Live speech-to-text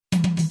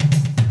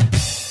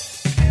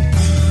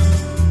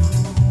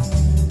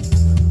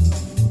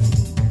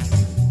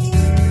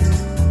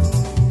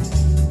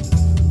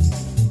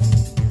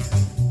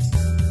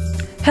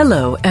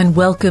Hello, and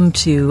welcome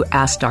to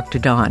Ask Dr.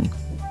 Dawn.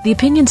 The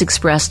opinions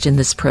expressed in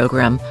this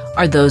program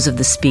are those of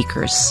the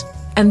speakers,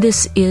 and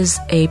this is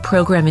a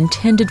program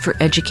intended for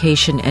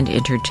education and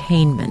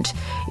entertainment.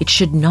 It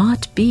should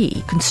not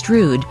be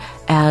construed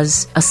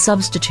as a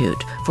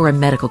substitute for a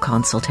medical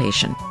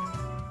consultation.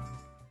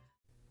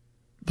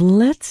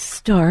 Let's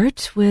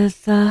start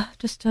with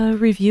just a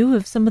review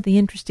of some of the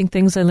interesting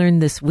things I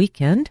learned this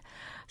weekend.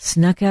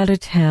 Snuck out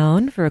of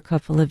town for a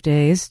couple of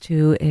days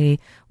to a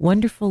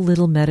wonderful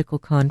little medical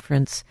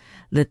conference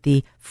that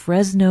the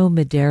Fresno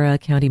Madera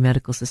County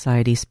Medical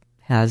Society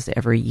has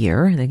every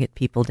year. They get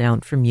people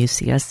down from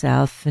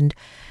UCSF and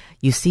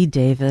UC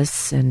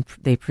Davis, and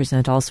they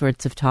present all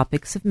sorts of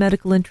topics of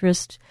medical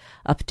interest,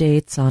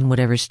 updates on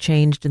whatever's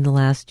changed in the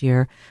last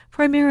year,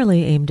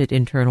 primarily aimed at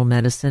internal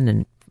medicine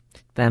and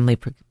family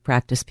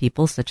practice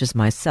people such as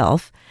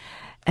myself.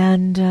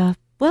 And,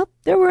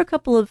 there were a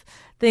couple of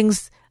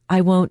things I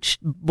won't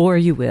bore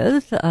you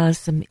with,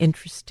 some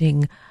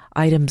interesting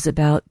items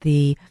about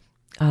the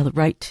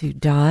right to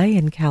die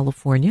in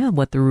California,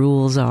 what the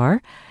rules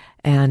are,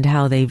 and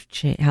how they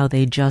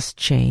just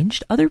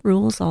changed. Other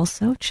rules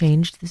also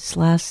changed this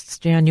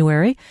last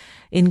January,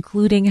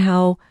 including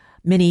how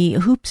many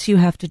hoops you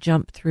have to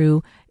jump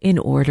through in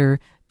order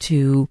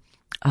to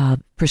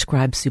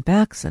prescribe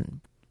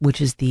Suboxone,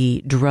 which is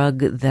the drug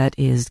that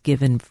is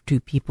given to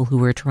people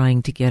who are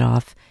trying to get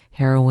off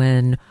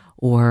heroin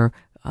or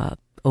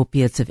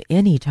opiates of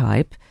any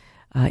type.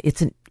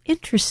 It's an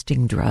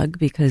interesting drug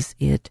because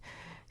it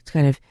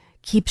kind of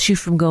keeps you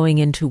from going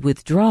into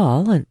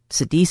withdrawal, and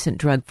it's a decent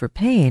drug for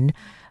pain,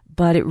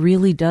 but it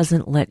really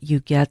doesn't let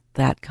you get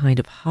that kind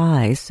of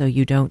high, so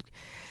you don't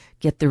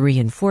get the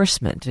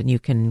reinforcement, and you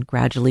can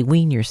gradually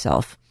wean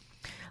yourself.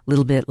 A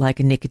little bit like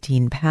a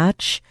nicotine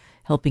patch,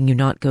 helping you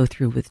not go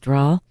through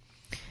withdrawal.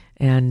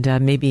 And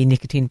maybe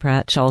nicotine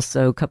patch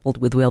also coupled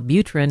with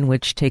Wellbutrin,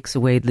 which takes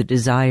away the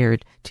desire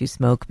to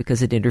smoke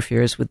because it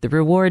interferes with the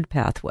reward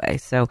pathway.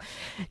 So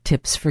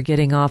tips for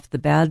getting off the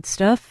bad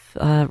stuff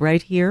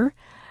right here.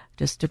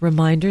 Just a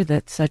reminder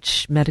that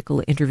such medical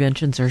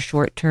interventions are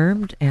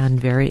short-term and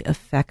very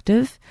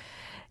effective,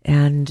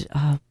 and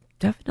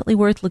definitely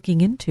worth looking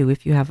into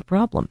if you have a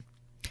problem.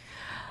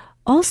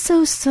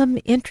 Also, some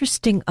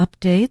interesting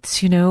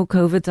updates. You know,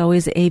 COVID's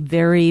always a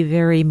very,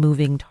 very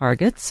moving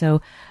target, so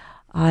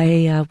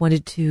I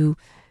wanted to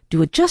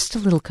do just a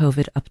little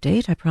COVID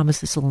update. I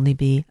promise this will only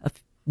be a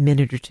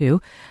minute or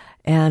two.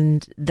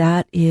 And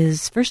that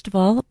is, first of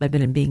all, I've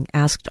been being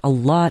asked a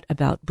lot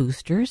about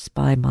boosters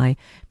by my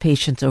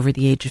patients over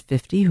the age of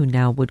 50 who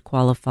now would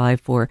qualify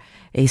for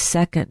a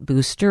second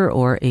booster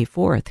or a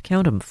fourth.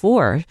 Count them,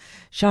 4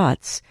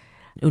 shots.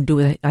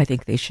 Do I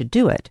think they should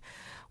do it?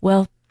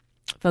 Well,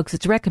 folks,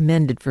 it's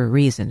recommended for a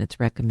reason. It's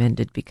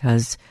recommended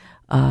because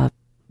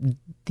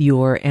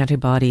your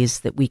antibodies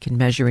that we can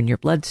measure in your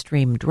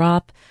bloodstream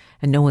drop,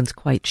 and no one's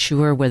quite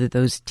sure whether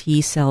those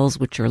T cells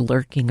which are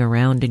lurking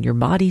around in your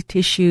body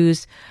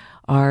tissues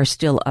are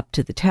still up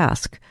to the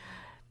task.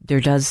 There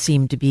does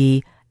seem to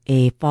be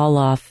a fall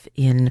off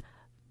in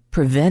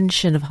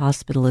prevention of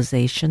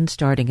hospitalization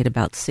starting at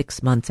about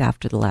 6 months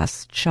after the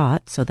last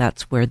shot. So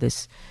that's where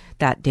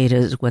that data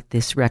is what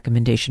this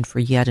recommendation for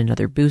yet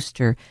another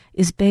booster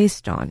is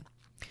based on.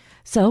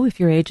 So if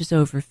your age is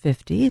over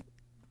 50,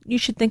 you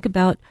should think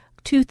about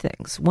 2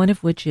 things, one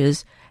of which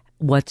is,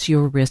 what's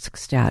your risk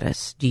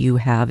status? Do you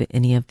have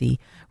any of the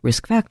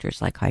risk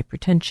factors like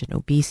hypertension,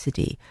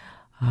 obesity,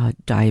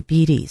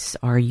 diabetes?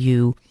 Are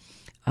you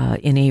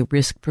in a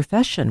risk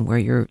profession where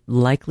you're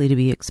likely to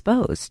be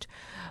exposed?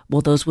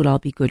 Well, those would all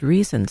be good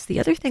reasons. The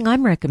other thing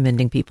I'm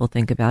recommending people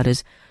think about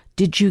is,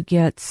 did you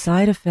get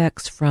side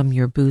effects from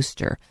your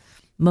booster?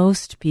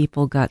 Most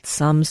people got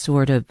some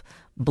sort of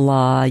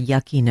blah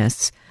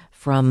yuckiness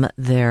from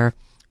their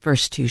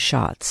first 2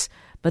 shots.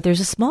 But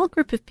there's a small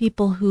group of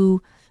people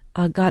who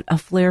got a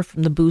flare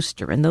from the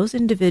booster. And those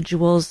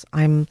individuals,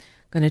 I'm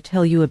going to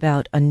tell you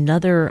about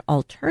another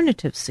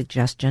alternative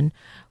suggestion,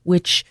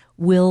 which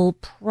will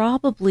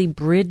probably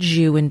bridge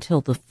you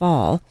until the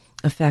fall,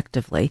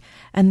 effectively.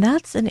 And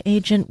that's an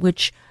agent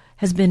which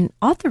has been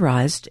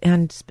authorized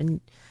and has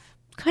been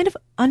kind of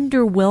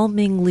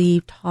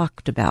underwhelmingly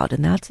talked about.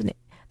 And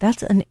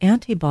that's an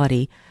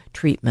antibody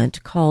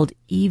treatment called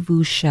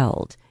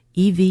Evusheld,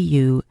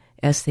 Evusheld.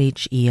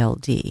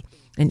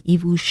 And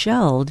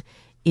Evusheld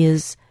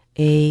is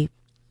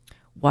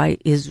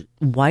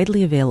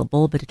widely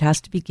available, but it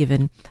has to be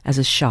given as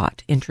a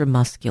shot,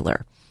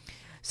 intramuscular.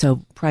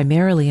 So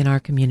primarily in our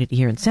community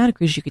here in Santa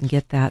Cruz, you can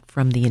get that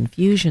from the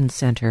infusion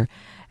center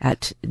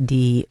at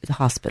the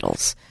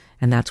hospitals.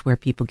 And that's where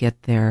people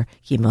get their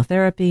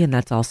chemotherapy, and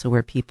that's also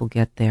where people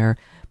get their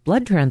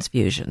blood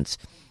transfusions.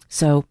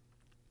 So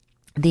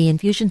the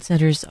infusion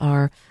centers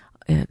are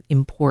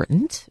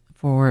important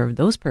for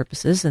those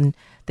purposes, and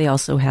they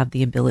also have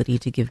the ability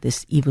to give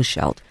this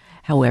Evusheld.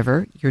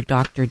 However, your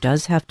doctor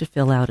does have to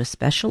fill out a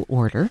special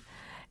order,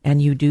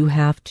 and you do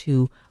have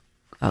to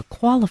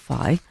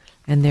qualify,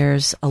 and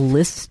there's a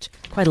list,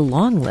 quite a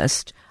long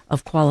list,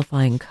 of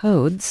qualifying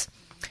codes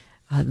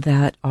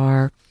that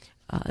are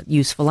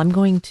useful. I'm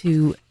going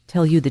to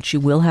tell you that you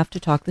will have to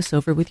talk this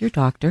over with your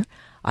doctor.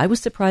 I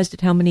was surprised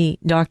at how many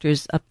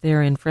doctors up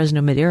there in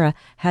Fresno, Madera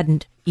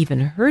hadn't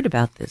even heard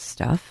about this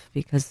stuff,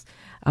 because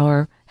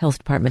our health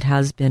department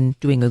has been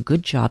doing a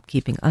good job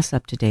keeping us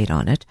up to date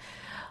on it.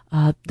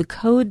 The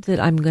code that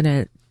I'm going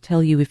to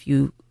tell you, if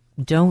you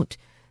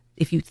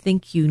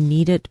think you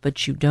need it,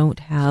 but you don't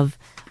have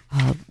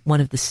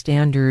one of the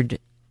standard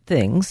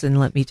things, and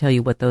let me tell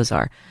you what those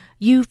are.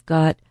 You've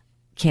got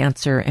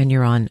cancer and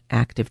you're on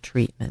active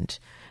treatment.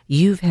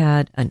 You've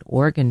had an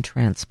organ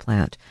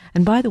transplant.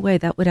 And by the way,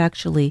 that would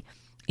actually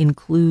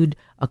include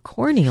a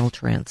corneal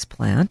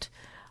transplant.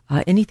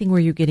 Anything where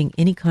you're getting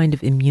any kind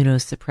of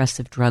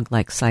immunosuppressive drug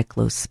like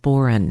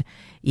cyclosporin,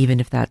 even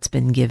if that's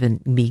being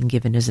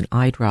given as an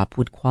eye drop,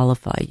 would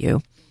qualify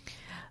you.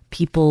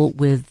 People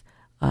with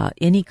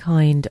any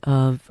kind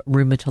of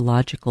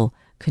rheumatological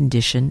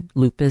condition,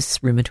 lupus,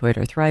 rheumatoid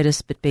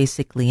arthritis, but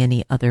basically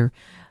any other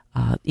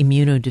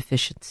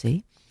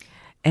immunodeficiency.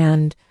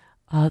 And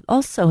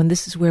also, and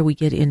this is where we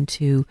get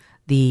into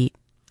the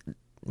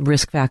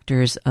risk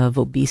factors of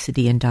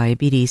obesity and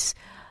diabetes,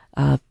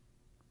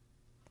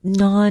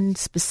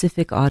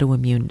 non-specific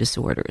autoimmune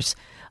disorders,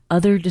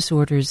 other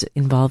disorders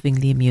involving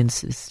the immune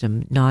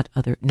system, not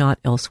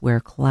elsewhere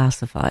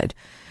classified.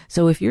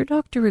 So if your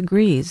doctor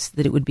agrees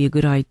that it would be a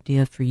good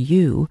idea for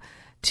you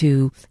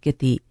to get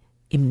the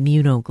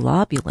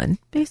immunoglobulin,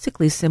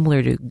 basically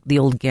similar to the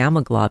old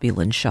gamma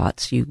globulin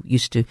shots you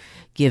used to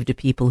give to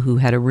people who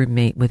had a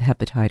roommate with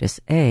hepatitis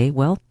A,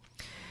 well,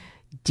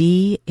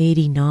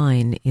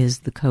 D89 is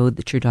the code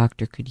that your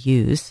doctor could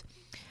use.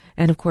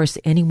 And of course,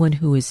 anyone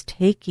who is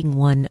taking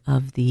one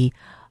of the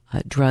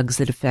drugs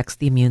that affects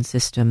the immune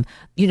system,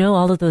 you know,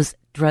 all of those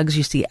drugs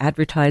you see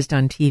advertised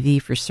on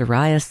TV for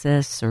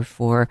psoriasis, or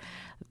for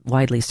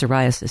widely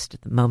psoriasis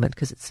at the moment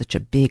because it's such a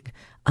big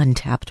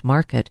untapped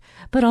market,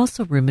 but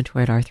also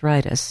rheumatoid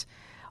arthritis.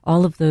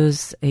 All of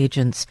those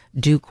agents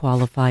do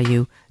qualify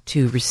you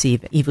to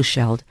receive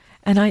Evusheld,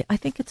 and I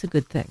think it's a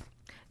good thing.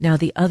 Now,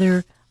 the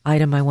other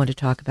item I want to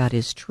talk about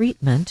is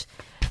treatment,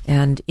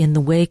 and in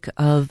the wake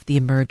of the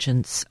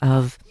emergence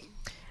of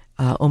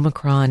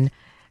Omicron,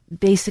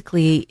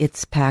 basically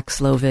it's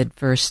Paxlovid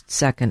first,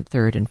 second,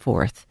 third, and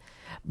fourth.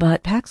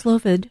 But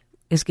Paxlovid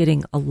is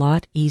getting a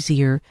lot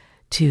easier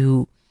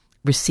to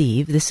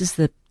receive. This is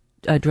the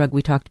drug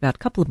we talked about a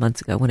couple of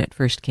months ago when it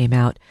first came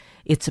out.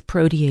 It's a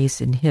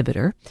protease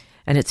inhibitor,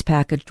 and it's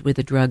packaged with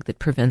a drug that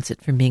prevents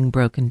it from being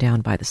broken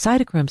down by the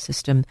cytochrome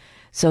system.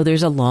 So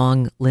there's a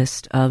long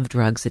list of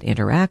drugs it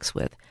interacts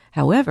with.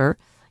 However,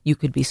 you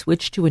could be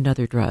switched to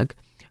another drug,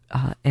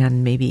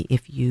 and maybe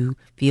if you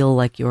feel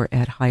like you're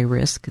at high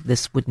risk,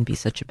 this wouldn't be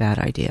such a bad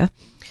idea.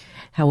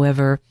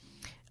 However,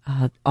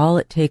 all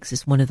it takes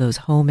is one of those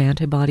home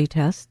antibody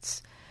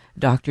tests.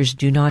 Doctors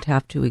do not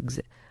have to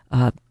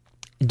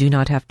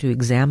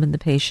examine the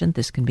patient.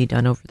 This can be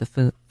done over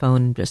the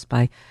phone just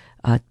by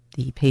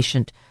the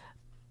patient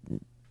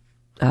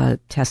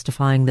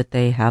testifying that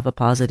they have a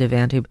positive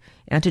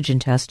antigen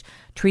test.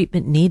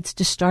 Treatment needs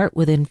to start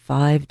within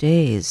 5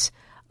 days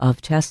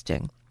of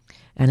testing.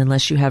 And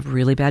unless you have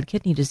really bad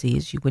kidney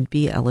disease, you wouldn't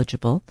be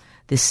eligible.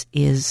 This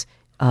is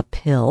a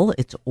pill.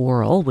 It's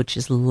oral, which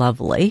is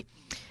lovely.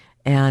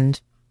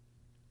 And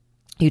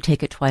you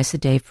take it twice a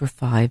day for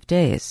 5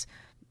 days.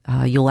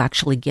 You'll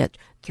actually get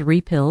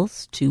 3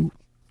 pills, 2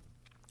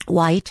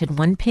 white and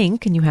 1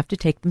 pink, and you have to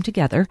take them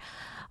together.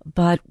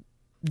 But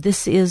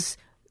this is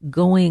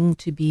going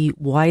to be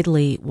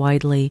widely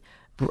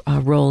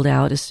rolled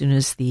out as soon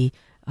as the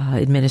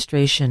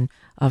administration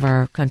of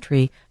our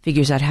country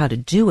figures out how to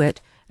do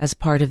it as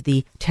part of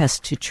the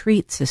test to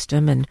treat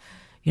system. And,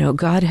 you know,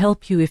 God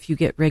help you if you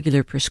get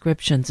regular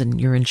prescriptions and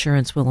your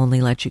insurance will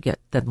only let you get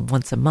them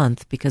once a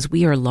month, because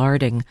we are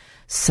larding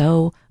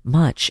so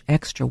much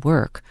extra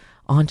work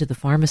onto the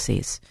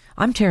pharmacies.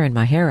 I'm tearing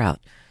my hair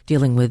out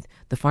dealing with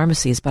the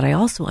pharmacies, but I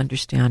also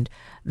understand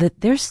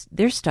that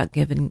they're stuck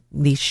giving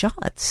these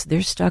shots.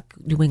 They're stuck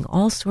doing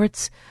all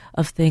sorts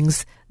of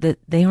things that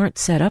they aren't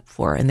set up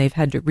for, and they've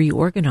had to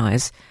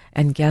reorganize.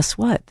 And guess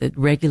what? The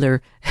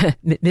regular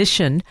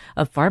mission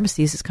of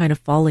pharmacies is kind of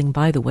falling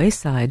by the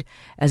wayside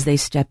as they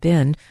step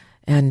in.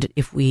 And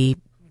if we,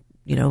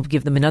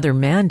 give them another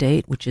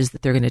mandate, which is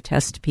that they're going to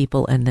test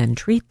people and then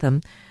treat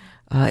them,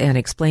 and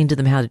explain to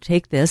them how to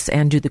take this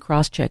and do the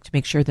cross-check to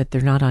make sure that they're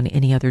not on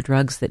any other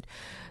drugs that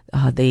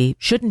they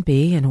shouldn't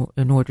be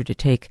in order to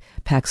take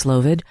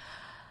Paxlovid.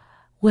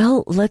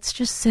 Well, let's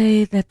just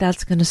say that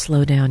that's going to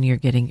slow down your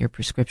getting your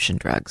prescription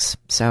drugs.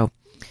 So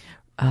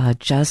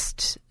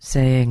just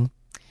saying,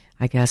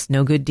 I guess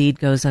no good deed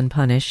goes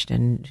unpunished,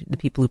 and the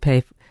people who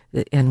pay,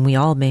 and we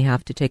all may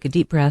have to take a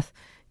deep breath,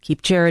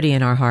 keep charity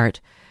in our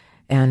heart,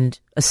 and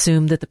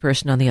assume that the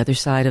person on the other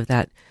side of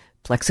that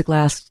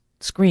plexiglass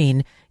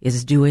screen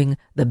is doing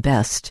the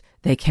best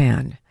they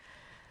can.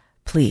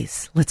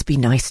 Please, let's be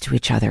nice to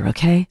each other,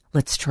 okay?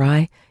 Let's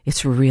try.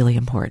 It's really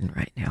important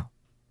right now.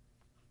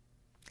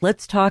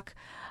 Let's talk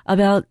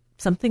about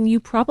something you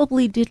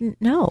probably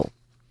didn't know.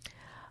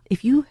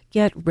 if you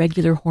get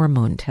regular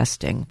hormone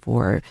testing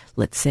for,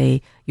 let's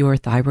say, your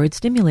thyroid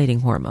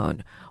stimulating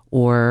hormone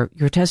or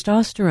your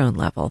testosterone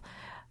level,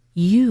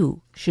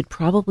 you should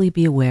probably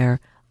be aware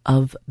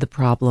of the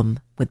problem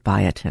with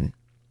biotin.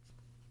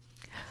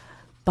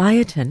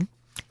 Biotin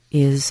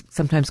is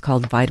sometimes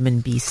called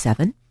vitamin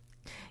B7.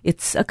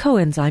 It's a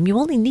coenzyme. You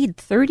only need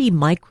 30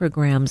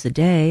 micrograms a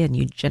day, and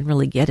you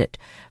generally get it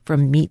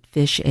from meat,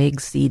 fish,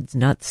 eggs, seeds,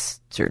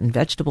 nuts, certain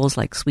vegetables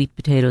like sweet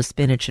potatoes,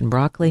 spinach, and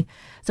broccoli.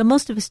 So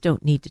most of us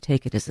don't need to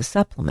take it as a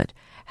supplement.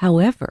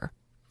 However,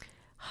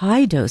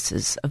 high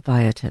doses of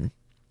biotin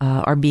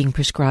are being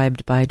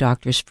prescribed by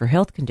doctors for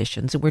health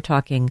conditions. And we're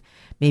talking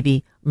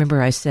maybe,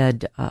 remember I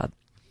said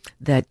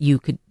that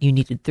you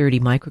needed 30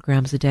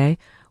 micrograms a day?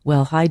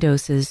 Well, high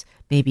doses,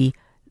 maybe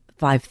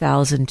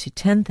 5,000 to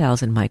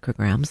 10,000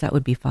 micrograms. That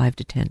would be 5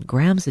 to 10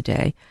 grams a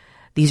day.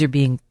 These are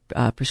being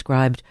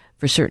prescribed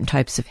for certain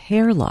types of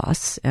hair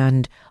loss,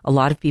 and a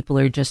lot of people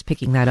are just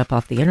picking that up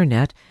off the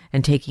internet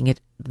and taking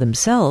it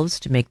themselves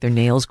to make their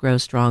nails grow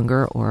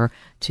stronger or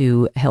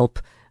to help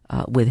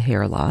with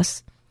hair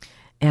loss.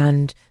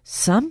 And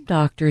some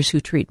doctors who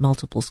treat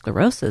multiple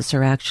sclerosis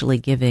are actually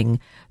giving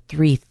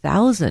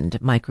 3,000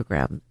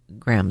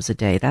 micrograms a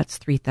day. That's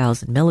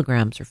 3,000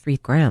 milligrams or 3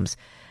 grams.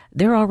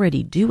 They're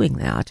already doing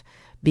that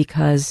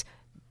because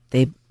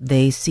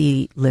they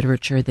see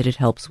literature that it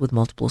helps with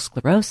multiple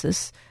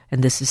sclerosis,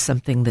 and this is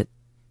something that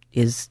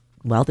is,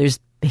 well, there's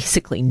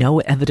basically no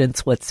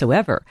evidence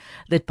whatsoever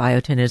that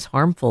biotin is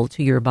harmful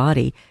to your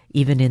body,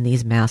 even in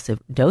these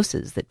massive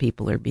doses that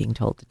people are being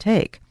told to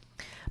take.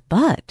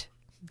 But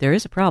there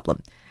is a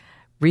problem.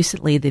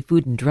 Recently, the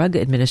Food and Drug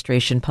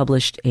Administration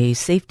published a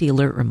safety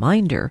alert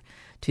reminder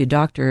to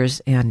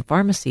doctors and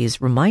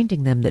pharmacies,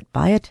 reminding them that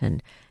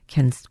biotin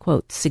can,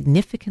 quote,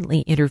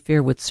 significantly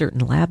interfere with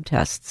certain lab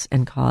tests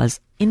and cause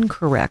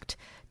incorrect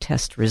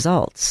test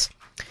results.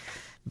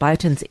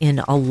 Biotin's in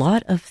a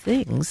lot of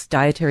things,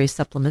 dietary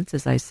supplements,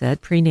 as I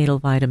said, prenatal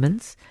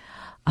vitamins,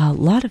 a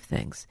lot of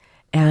things.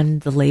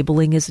 And the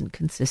labeling isn't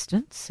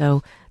consistent,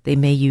 so they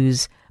may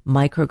use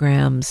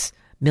micrograms,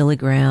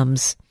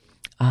 milligrams.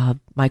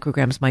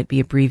 Micrograms might be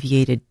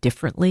abbreviated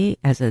differently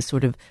as a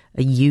sort of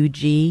a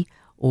UG,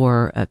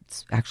 or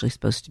it's actually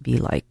supposed to be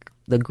like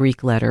the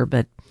Greek letter,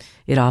 but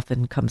it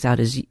often comes out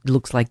as,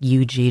 looks like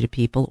UG to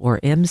people, or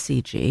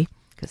MCG,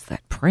 because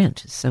that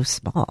print is so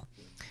small.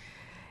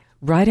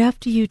 Right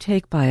after you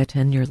take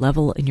biotin, your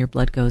level in your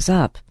blood goes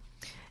up,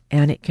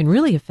 and it can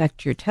really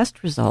affect your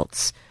test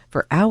results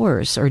for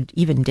hours or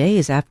even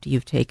days after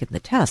you've taken the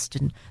test.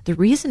 And the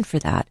reason for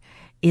that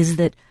is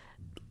that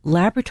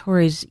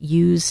laboratories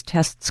use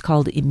tests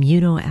called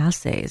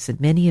immunoassays,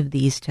 and many of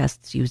these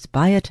tests use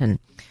biotin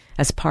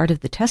as part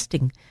of the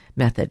testing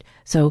method.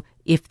 So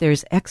if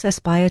there's excess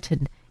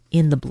biotin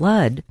in the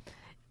blood,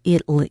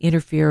 it'll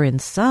interfere in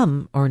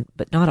some,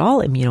 but not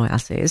all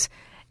immunoassays,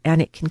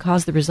 and it can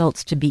cause the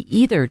results to be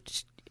either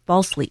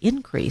falsely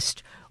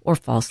increased or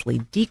falsely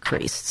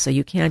decreased. So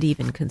you can't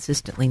even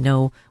consistently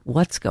know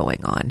what's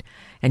going on.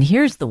 And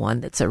here's the one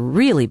that's a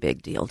really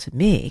big deal to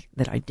me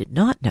that I did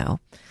not know,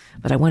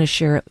 but I want to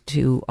share it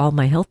to all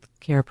my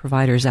healthcare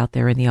providers out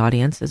there in the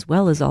audience, as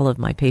well as all of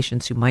my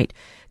patients who might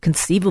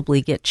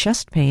conceivably get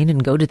chest pain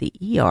and go to the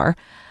ER.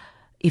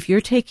 If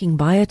you're taking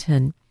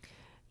biotin,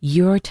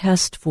 your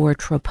test for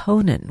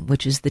troponin,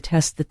 which is the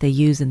test that they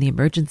use in the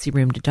emergency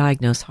room to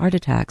diagnose heart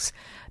attacks,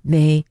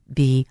 may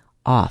be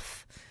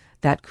off.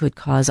 That could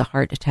cause a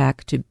heart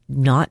attack to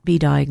not be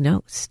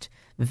diagnosed.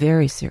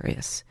 Very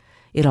serious.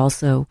 It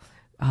also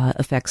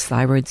affects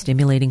thyroid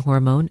stimulating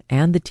hormone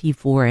and the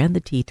T4 and the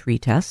T3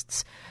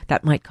 tests.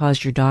 That might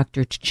cause your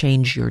doctor to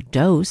change your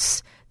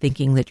dose,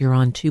 thinking that you're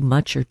on too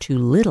much or too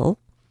little.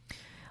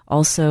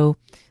 Also,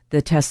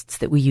 the tests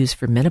that we use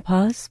for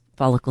menopause,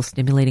 follicle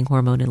stimulating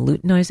hormone and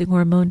luteinizing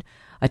hormone,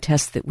 a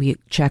test that we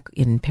check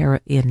in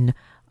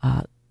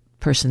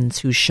persons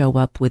who show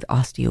up with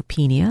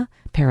osteopenia,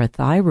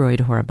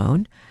 parathyroid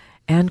hormone,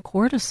 and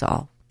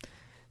cortisol.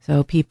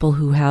 So people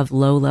who have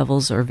low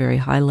levels or very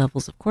high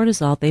levels of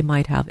cortisol, they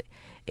might have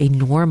a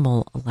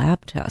normal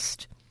lab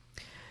test.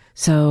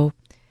 So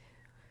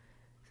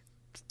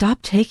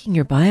stop taking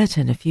your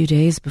biotin a few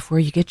days before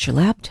you get your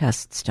lab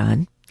tests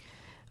done.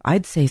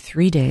 I'd say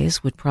 3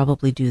 days would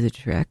probably do the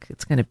trick.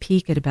 It's going to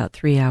peak at about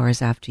 3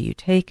 hours after you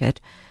take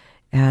it.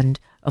 And,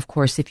 of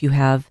course, if you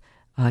have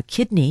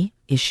kidney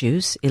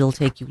issues, it'll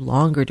take you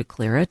longer to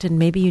clear it, and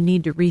maybe you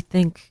need to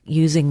rethink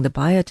using the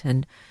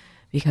biotin,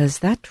 because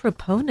that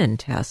troponin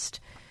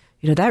test,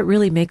 that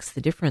really makes the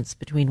difference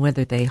between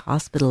whether they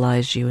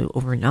hospitalize you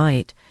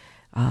overnight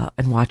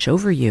and watch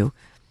over you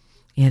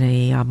in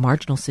a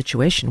marginal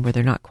situation where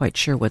they're not quite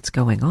sure what's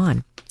going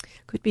on.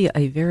 Could be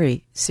a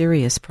very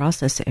serious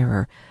process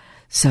error.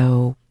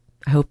 So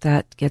I hope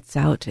that gets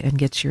out and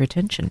gets your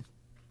attention.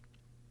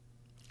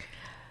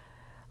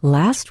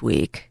 Last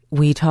week,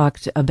 we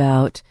talked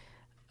about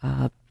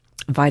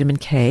vitamin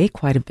K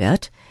quite a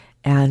bit,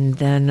 and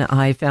then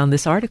I found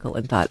this article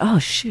and thought, oh,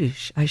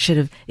 shoosh, I should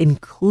have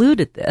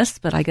included this,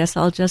 but I guess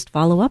I'll just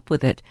follow up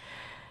with it.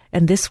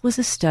 And this was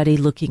a study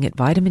looking at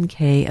vitamin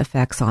K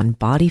effects on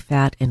body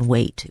fat and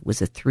weight. It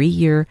was a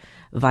 3-year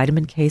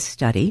vitamin K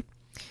study.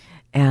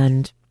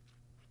 And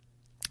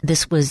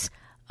this was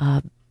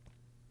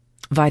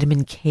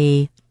vitamin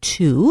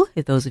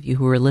K2. Those of you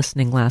who were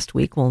listening last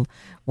week will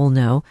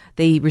know.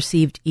 They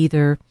received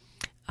either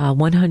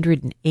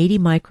 180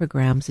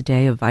 micrograms a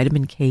day of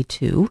vitamin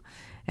K2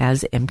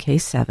 as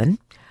MK7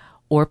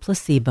 or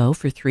placebo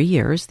for 3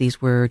 years.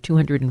 These were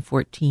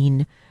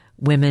 214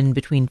 women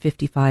between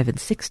 55 and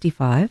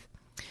 65.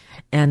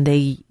 And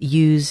they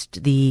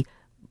used a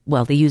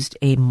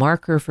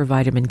marker for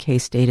vitamin K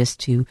status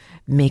to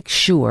make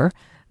sure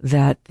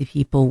that the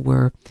people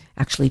were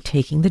actually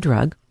taking the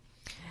drug.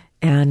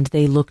 And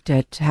they looked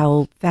at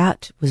how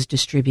fat was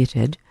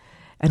distributed.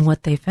 And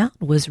what they found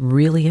was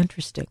really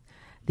interesting.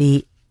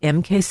 The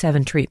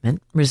MK7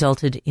 treatment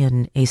resulted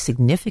in a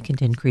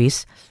significant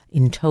increase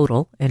in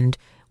total and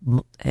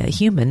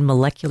human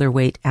molecular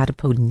weight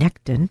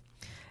adiponectin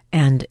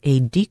and a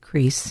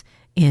decrease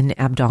in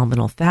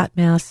abdominal fat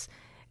mass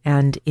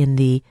and in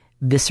the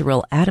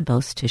visceral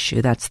adipose tissue.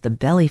 That's the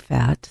belly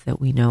fat that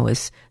we know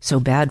is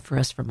so bad for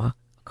us from a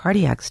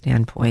cardiac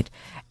standpoint,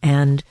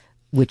 and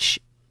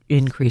which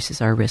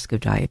increases our risk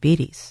of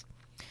diabetes.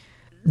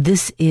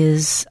 This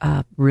is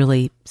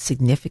really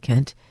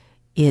significant.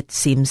 It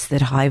seems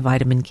that high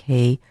vitamin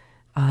K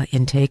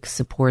intake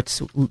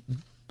supports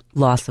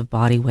loss of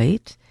body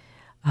weight,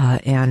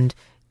 and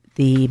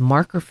the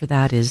marker for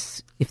that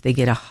is if they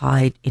get a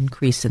high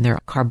increase in their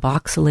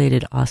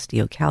carboxylated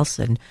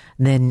osteocalcin,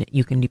 then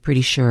you can be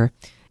pretty sure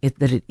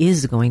that it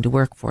is going to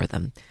work for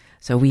them.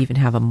 So we even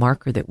have a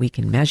marker that we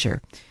can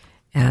measure.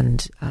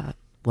 And,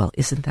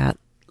 isn't that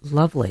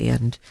lovely?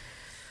 And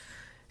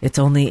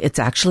it's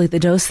actually the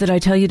dose that I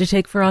tell you to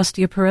take for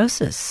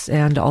osteoporosis.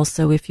 And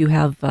also if you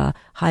have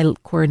high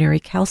coronary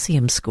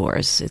calcium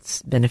scores,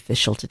 it's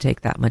beneficial to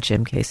take that much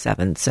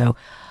MK7. So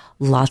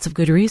lots of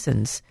good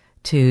reasons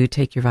to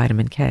take your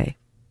vitamin K.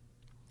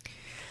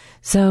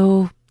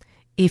 So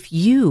if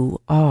you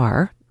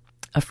are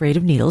afraid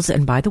of needles,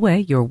 and by the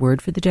way, your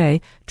word for the day,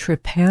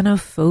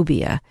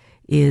 trypanophobia,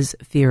 is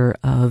fear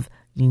of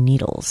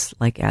needles,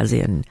 like as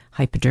in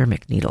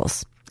hypodermic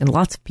needles. And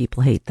lots of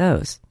people hate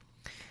those.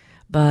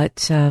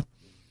 But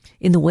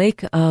in the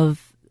wake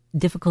of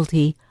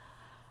difficulty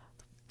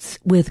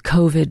with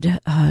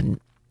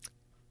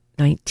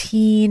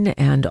COVID-19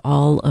 and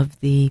all of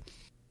the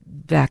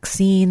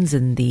vaccines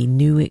and the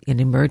new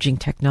and emerging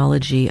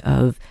technology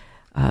of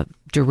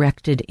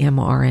directed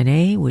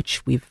mRNA,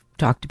 which we've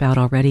talked about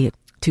already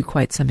to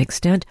quite some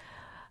extent,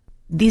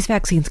 these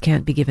vaccines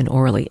can't be given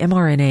orally.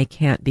 mRNA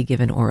can't be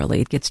given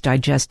orally. It gets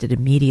digested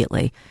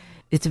immediately.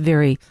 It's a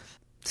very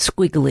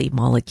squiggly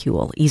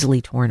molecule,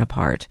 easily torn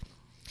apart.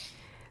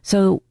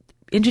 So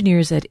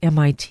engineers at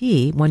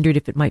MIT wondered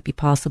if it might be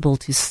possible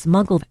to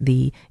smuggle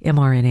the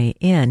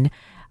mRNA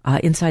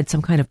inside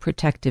some kind of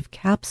protective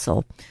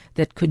capsule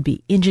that could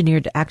be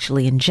engineered to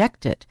actually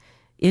inject it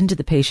into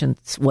the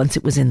patients once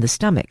it was in the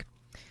stomach.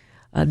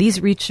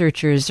 These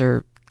researchers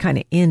are kind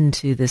of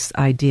into this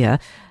idea.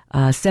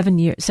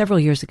 Several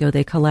years ago,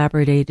 they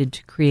collaborated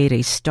to create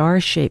a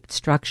star-shaped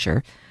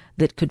structure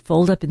that could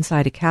fold up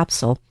inside a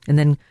capsule and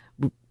then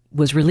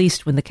was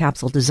released when the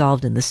capsule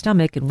dissolved in the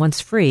stomach. And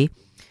once free,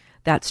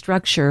 that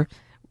structure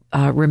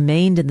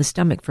remained in the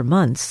stomach for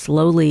months,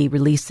 slowly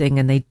releasing,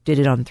 and they did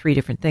it on 3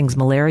 different things: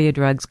 malaria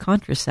drugs,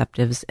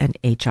 contraceptives, and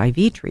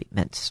HIV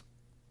treatments.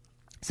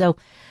 So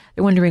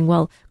they're wondering,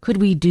 well, could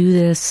we do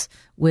this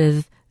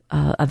with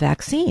a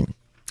vaccine?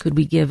 Could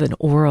we give an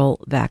oral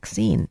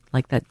vaccine,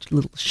 like that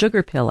little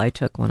sugar pill I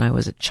took when I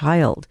was a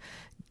child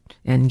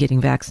and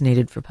getting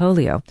vaccinated for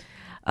polio?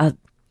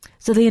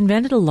 So they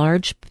invented a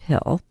large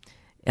pill,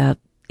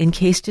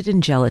 encased it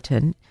in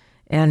gelatin,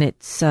 and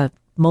it's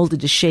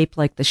molded to shape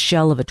like the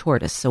shell of a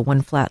tortoise, so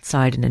one flat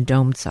side and a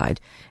domed side.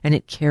 And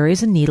it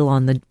carries a needle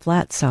on the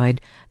flat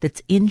side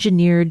that's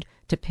engineered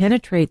to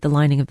penetrate the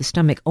lining of the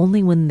stomach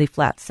only when the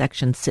flat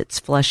section sits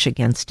flush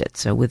against it,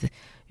 so with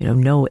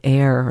no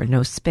air or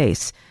no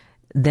space.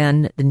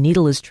 Then the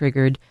needle is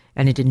triggered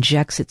and it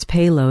injects its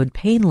payload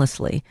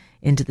painlessly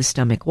into the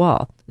stomach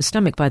wall. The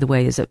stomach, by the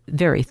way, is a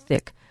very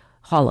thick,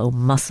 hollow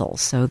muscle,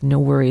 so no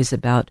worries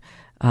about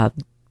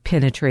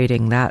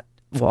penetrating that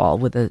wall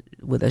with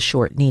a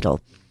short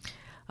needle.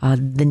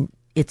 Then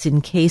it's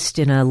encased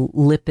in a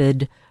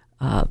lipid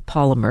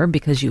polymer,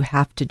 because you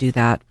have to do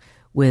that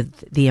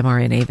with the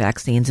mRNA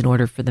vaccines in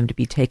order for them to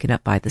be taken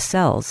up by the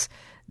cells.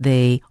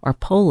 They are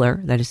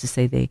polar, that is to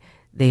say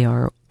they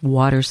are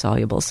water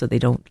soluble, so they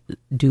don't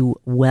do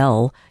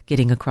well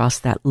getting across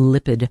that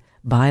lipid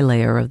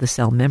bilayer of the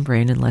cell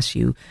membrane unless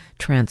you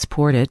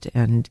transport it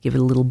and give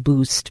it a little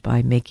boost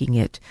by making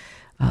it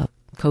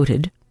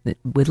coated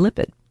with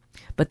lipid.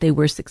 But they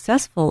were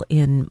successful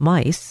in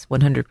mice,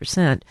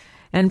 100%,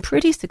 and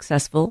pretty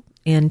successful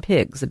in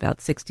pigs, about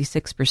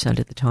 66%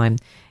 at the time,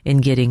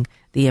 in getting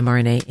the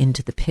mRNA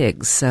into the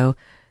pigs. So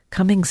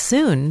coming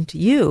soon to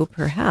you,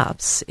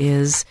 perhaps,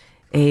 is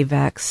a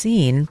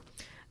vaccine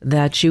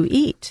that you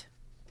eat.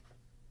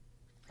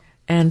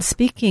 And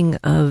speaking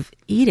of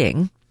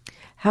eating,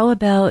 How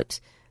about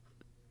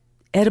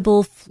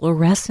edible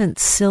fluorescent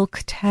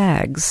silk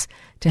tags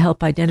to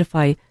help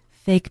identify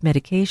fake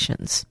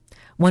medications?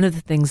 One of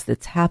the things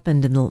that's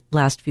happened in the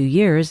last few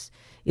years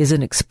is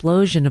an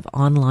explosion of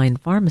online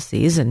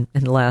pharmacies, and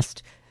in the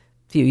last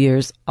few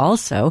years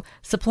also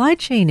supply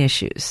chain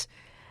issues.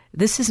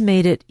 This has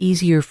made it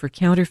easier for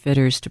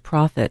counterfeiters to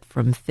profit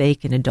from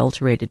fake and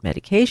adulterated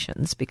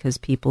medications because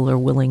people are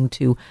willing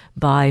to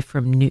buy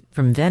from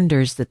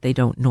vendors that they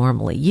don't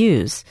normally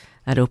use.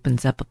 That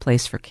opens up a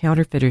place for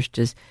counterfeiters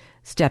to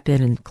step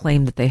in and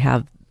claim that they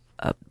have,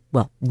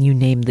 you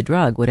name the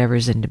drug,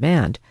 whatever's in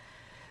demand.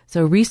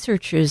 So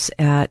researchers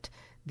at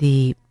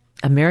the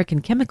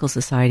American Chemical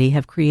Society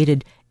have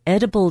created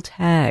edible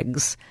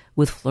tags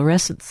with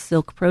fluorescent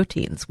silk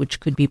proteins, which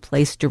could be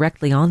placed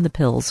directly on the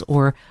pills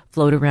or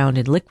float around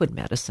in liquid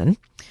medicine.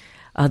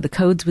 The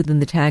codes within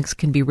the tags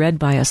can be read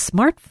by a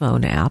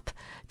smartphone app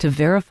to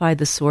verify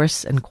the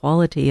source and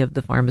quality of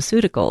the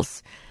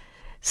pharmaceuticals.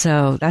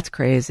 So that's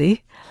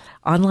crazy.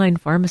 Online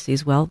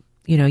pharmacies, the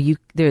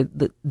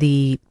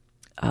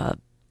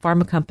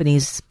pharma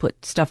companies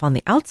put stuff on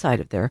the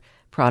outside of their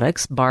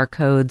products,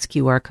 barcodes,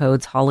 QR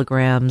codes,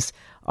 holograms,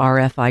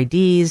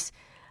 RFIDs.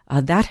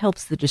 That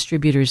helps the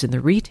distributors and the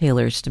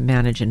retailers to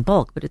manage in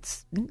bulk, but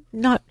it's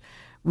not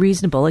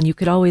reasonable. And you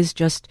could always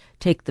just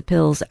take the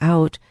pills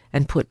out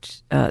and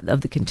put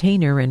of the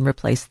container and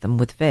replace them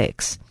with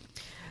fakes.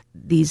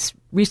 These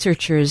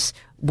researchers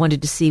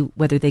wanted to see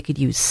whether they could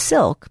use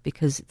silk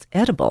because it's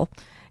edible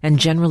and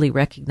generally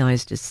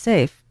recognized as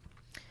safe.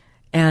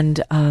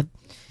 And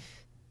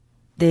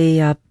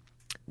they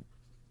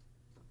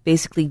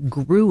basically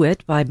grew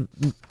it by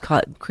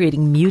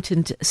creating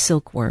mutant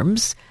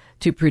silkworms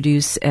to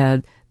produce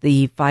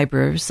the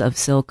fibers of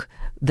silk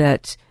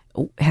that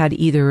had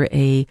either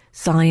a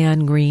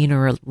cyan green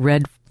or a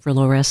red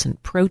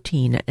fluorescent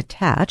protein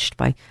attached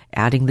by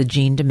adding the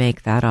gene to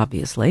make that,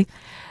 obviously.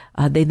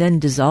 They then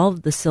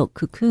dissolved the silk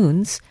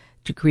cocoons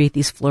to create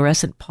these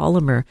fluorescent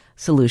polymer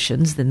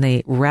solutions. Then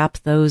they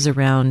wrapped those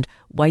around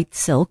white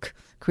silk,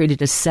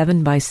 created a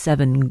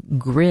 7x7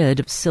 grid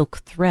of silk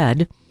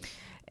thread,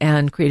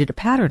 and created a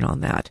pattern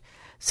on that.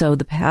 So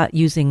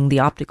using the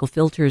optical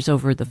filters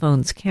over the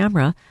phone's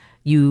camera,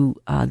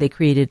 they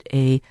created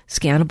a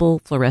scannable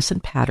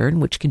fluorescent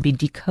pattern which can be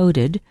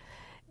decoded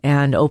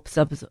and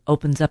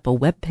opens up a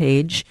web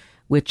page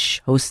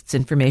which hosts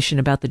information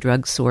about the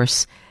drug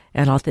source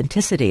and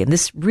authenticity. And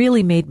this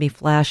really made me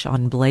flash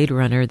on Blade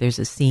Runner. There's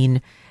a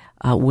scene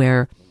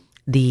where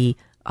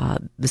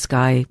this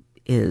guy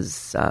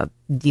is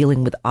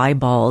dealing with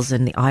eyeballs,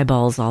 and the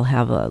eyeballs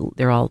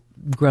they're all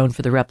grown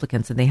for the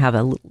replicants, and they have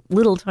a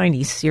little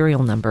tiny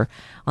serial number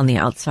on the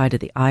outside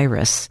of the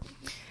iris.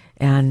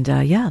 And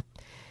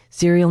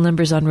serial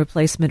numbers on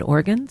replacement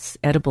organs,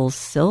 edible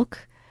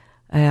silk,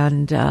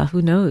 and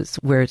who knows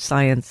where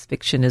science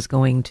fiction is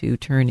going to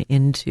turn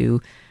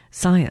into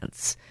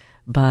science.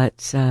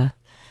 But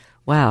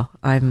wow,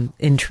 I'm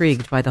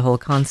intrigued by the whole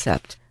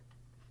concept.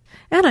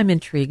 And I'm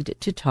intrigued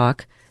to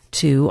talk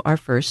to our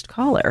first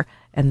caller,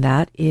 and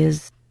that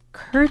is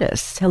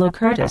Curtis. Hello,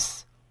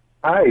 Curtis.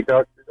 Hi,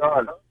 Dr.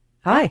 Don.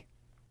 Hi.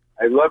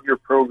 I love your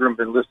program.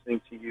 Been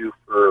listening to you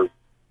for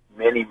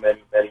many,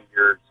 many, many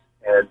years,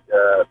 and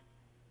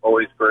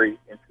always very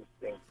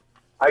interesting.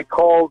 I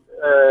called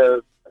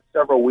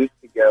several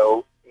weeks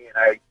ago, and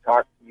I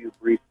talked to you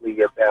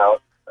briefly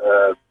about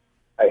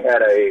I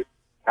had a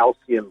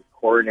calcium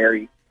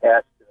coronary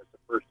test, and it's the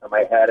first time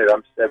I had it.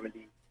 I'm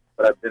 70,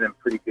 but I've been in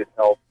pretty good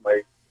health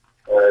my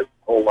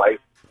whole life,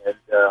 and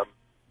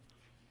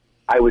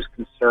I was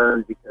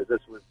concerned because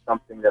this was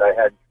something that I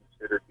hadn't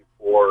considered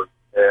before.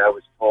 I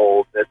was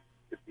told that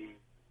to be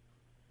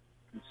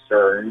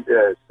concerned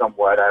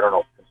somewhat. I don't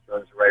know if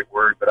concerned is the right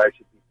word, but I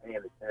should be paying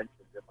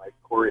attention to my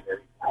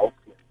coronary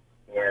calcium.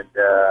 And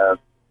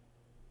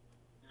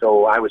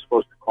so I was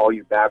supposed to call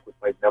you back with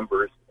my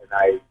numbers, and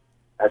I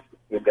actually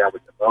came down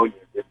with pneumonia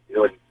and didn't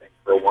do anything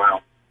for a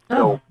while. Oh.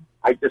 So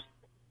I just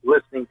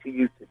listening to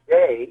you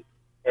today,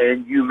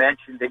 and you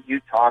mentioned that you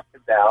talked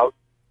about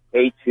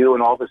K2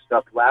 and all this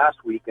stuff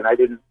last week, and I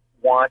didn't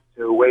want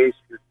to waste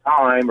your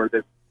time or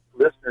the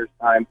listeners'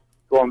 time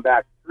going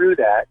back through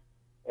that.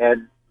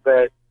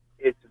 But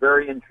it's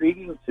very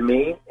intriguing to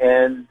me,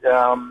 and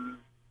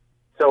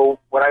so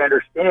what I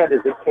understand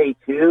is that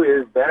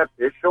K2 is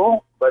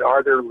beneficial, but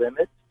are there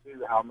limits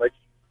to how much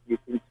you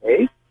can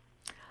take?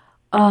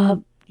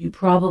 You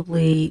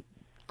probably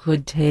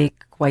could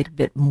take quite a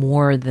bit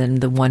more than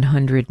the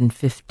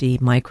 150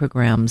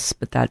 micrograms,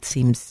 but that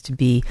seems to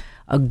be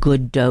a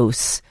good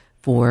dose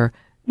for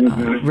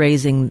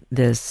raising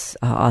this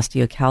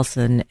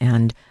osteocalcin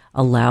and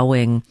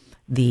allowing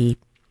the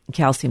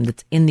calcium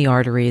that's in the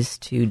arteries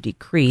to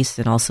decrease,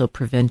 and also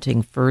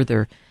preventing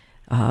further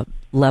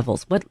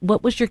levels.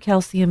 What was your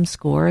calcium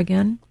score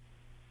again?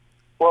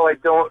 Well,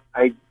 it's all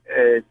tied.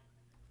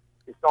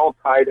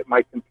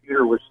 My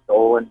computer was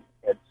stolen,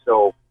 and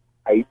so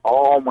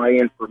all my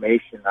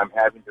information I'm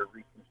having to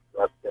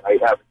reconstruct, and I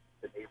haven't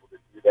been able to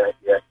do that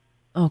yet.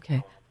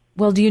 Okay.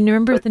 Well, do you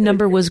remember if the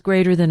number was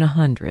greater than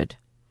 100?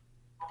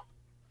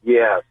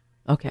 Yes.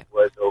 Okay. It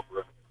was over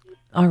 100.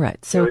 All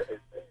right. So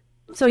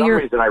For some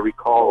reason I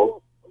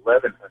recall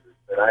 1,100,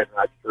 but I'm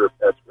not sure if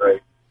that's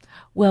right.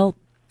 Well,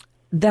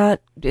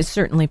 that is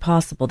certainly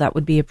possible. That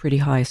would be a pretty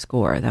high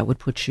score. That would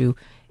put you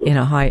in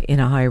a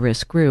high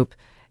risk group,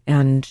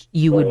 and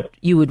you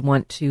would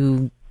want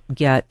to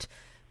get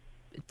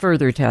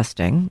further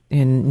testing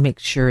and make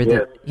sure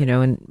that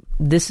and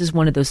this is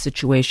one of those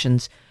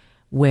situations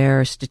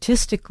where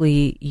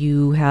statistically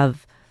you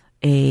have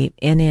a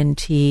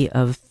NNT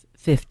of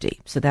 50.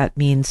 So that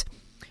means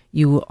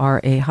you are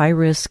a high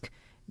risk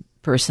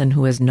person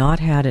who has not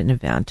had an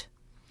event.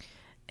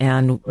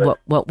 And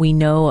what we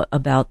know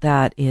about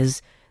that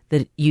is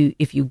that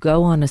if you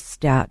go on a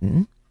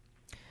statin,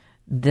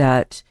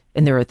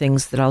 and there are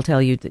things that I'll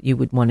tell you that you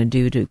would want to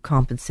do to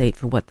compensate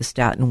for what the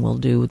statin will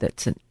do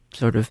that's a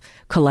sort of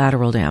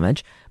collateral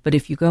damage. But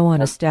if you go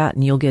on a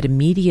statin, you'll get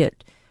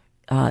immediate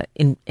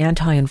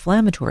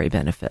anti-inflammatory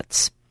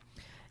benefits.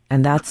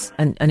 And that's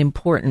an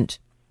important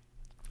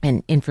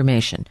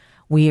information.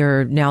 We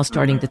are now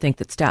starting to think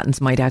that statins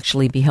might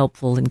actually be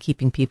helpful in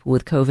keeping people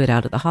with COVID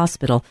out of the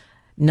hospital.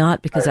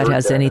 Not because that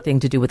has anything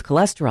to do with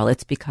cholesterol.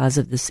 It's because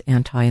of this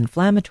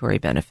anti-inflammatory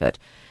benefit.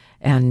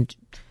 And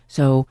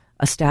so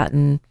a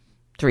statin,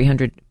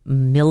 300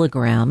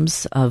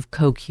 milligrams of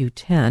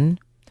CoQ10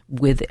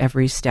 with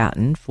every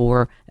statin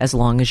for as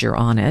long as you're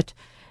on it,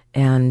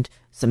 and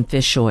some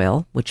fish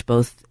oil, which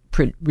both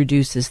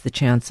reduces the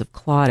chance of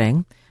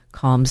clotting,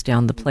 calms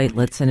down the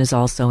platelets, and is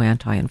also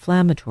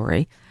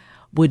anti-inflammatory,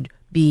 would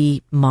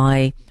be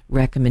my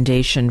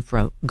recommendation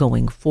for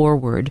going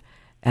forward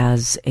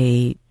as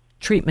a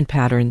treatment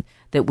pattern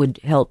that would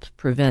help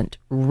prevent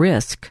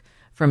risk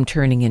from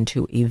turning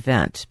into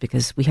event,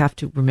 because we have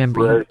to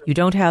remember you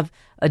don't have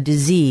a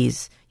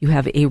disease, you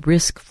have a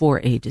risk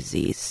for a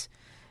disease.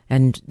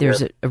 And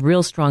there's a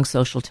real strong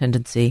social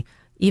tendency,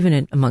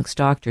 even amongst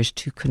doctors,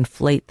 to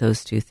conflate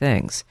those two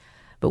things.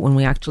 But when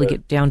we actually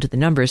get down to the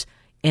numbers,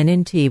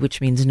 NNT,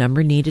 which means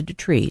number needed to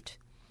treat,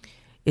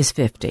 is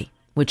 50,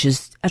 which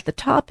is at the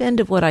top end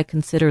of what I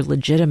consider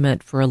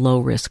legitimate for a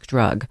low-risk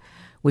drug,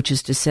 which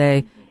is to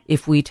say,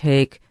 if we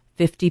take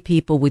 50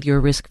 people with your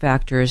risk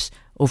factors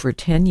over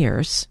 10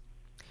 years,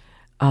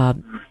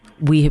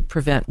 we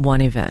prevent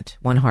one event,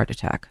 one heart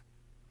attack.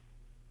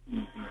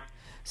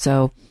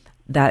 So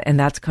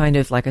that's kind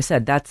of, like I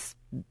said, that's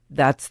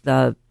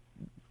the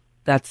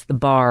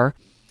bar.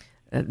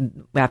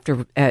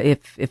 After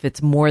if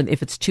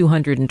it's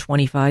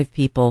 225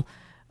 people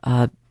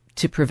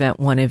to prevent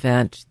one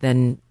event,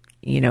 then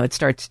it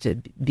starts to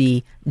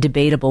be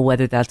debatable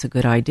whether that's a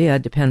good idea.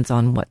 It depends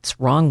on what's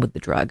wrong with the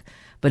drug.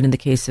 But in the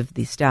case of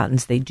the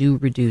statins, they do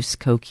reduce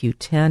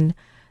CoQ10.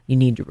 You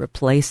need to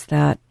replace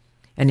that.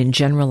 And in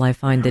general, I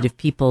find that if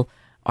people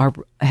are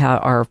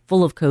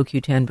full of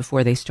CoQ10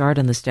 before they start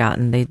on the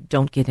statin, they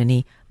don't get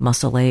any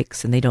muscle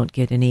aches and they don't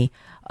get any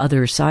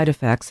other side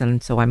effects.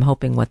 And so I'm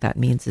hoping what that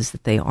means is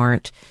that they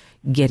aren't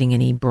getting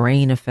any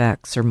brain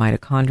effects or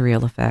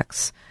mitochondrial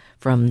effects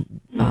from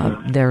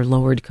their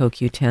lowered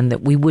CoQ10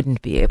 that we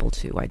wouldn't be able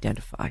to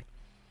identify.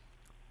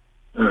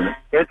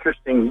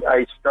 Interesting.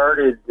 I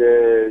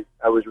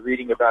was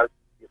reading about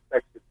the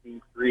effects of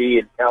D3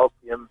 and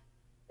calcium,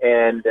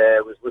 and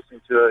was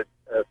listening to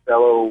a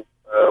fellow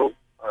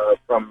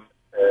from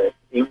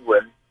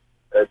England,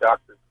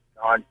 Dr.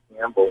 John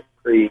Campbell,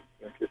 pretty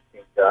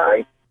interesting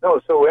guy.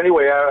 No, so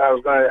anyway,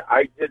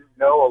 I didn't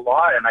know a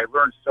lot, and I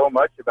learned so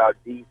much about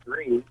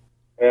D3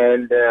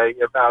 and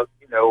about,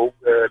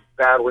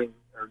 battling,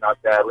 or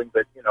not battling,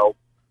 but,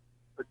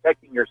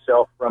 protecting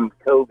yourself from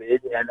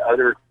COVID and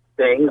other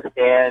things,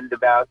 and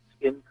about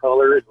skin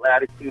color and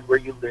latitude where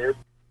you live.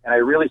 And I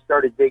really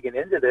started digging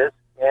into this,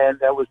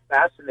 and I was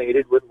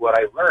fascinated with what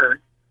I learned.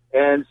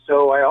 And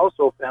so I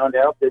also found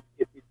out that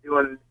if you're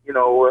doing,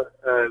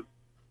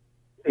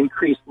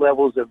 increased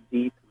levels of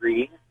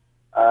D3,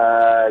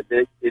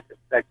 that it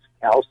affects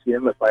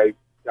calcium, if I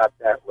got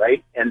that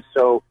right. And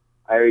so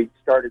I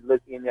started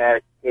looking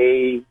at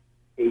K2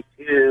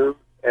 to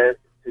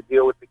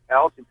deal with the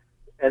calcium.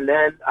 And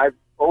then I've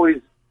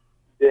always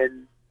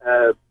been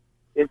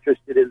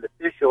interested in the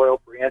fish oil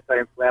for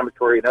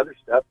anti-inflammatory and other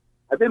stuff.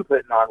 I've been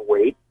putting on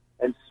weight.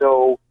 And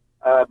so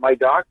my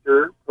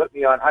doctor put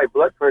me on high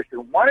blood pressure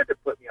and wanted to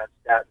put me on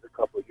statins a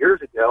couple of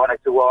years ago. And I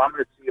said, well, I'm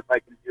going to see if I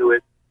can do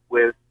it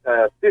with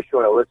fish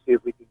oil. Let's see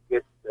if we can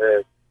get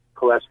the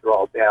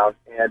cholesterol down.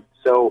 And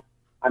so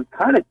I'm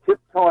kind of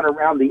tiptoeing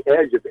around the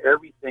edge of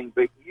everything,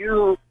 but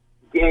you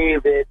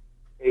gave it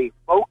a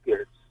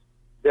focus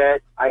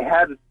that I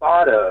hadn't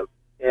thought of.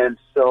 And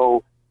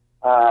so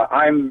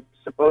I'm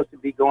supposed to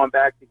be going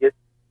back to get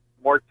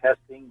more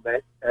testing,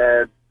 but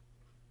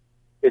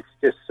it's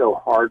just so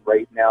hard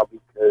right now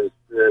because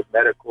the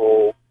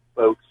medical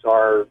folks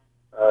are,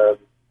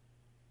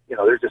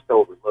 they're just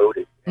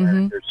overloaded.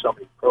 And there's so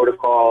many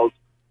protocols.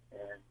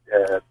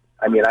 And,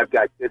 I've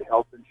got good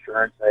health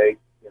insurance. I'm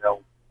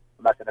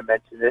not going to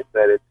mention it,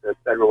 but it's a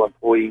federal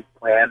employee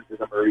plan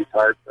because I'm a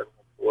retired federal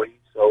employee.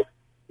 So,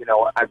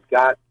 I've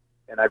got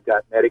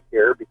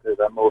Medicare because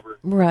I'm over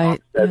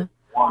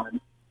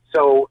 71.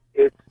 So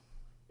it's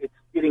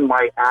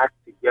my act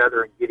together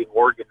and getting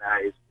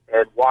organized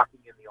and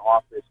walking in the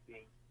office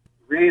being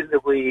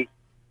reasonably,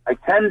 I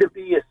tend to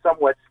be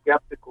somewhat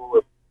skeptical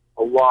of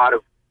a lot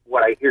of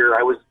what I hear.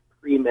 I was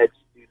pre-med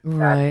student.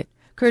 Right.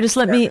 Curtis,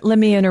 let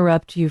me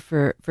interrupt you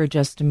for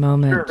just a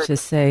moment to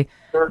say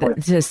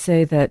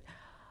that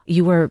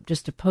you are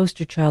just a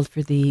poster child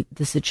for the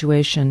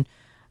situation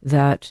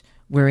that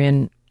we're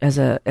in as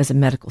a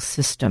medical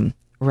system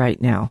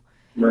right now.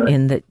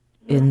 Right.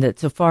 In that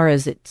so far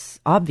as it's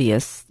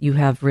obvious you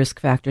have risk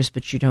factors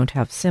but you don't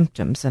have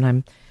symptoms, and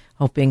I'm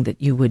hoping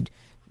that you would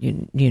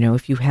you know,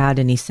 if you had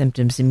any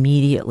symptoms,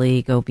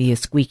 immediately go be a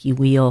squeaky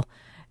wheel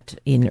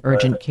in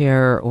urgent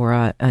care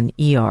or an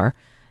ER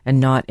and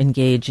not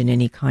engage in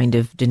any kind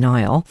of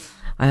denial.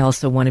 I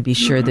also want to be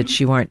sure that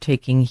you aren't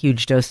taking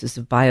huge doses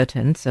of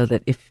biotin so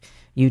that if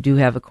you do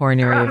have a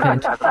coronary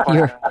event,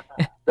 you're...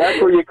 That's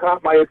where you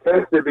caught my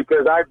attention,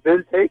 because I've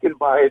been taken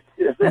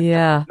biotin.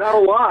 Yeah. Not a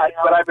lot,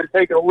 but I've been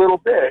taking a little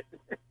bit.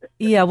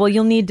 Yeah, well,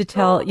 you'll need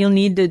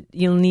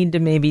to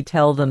maybe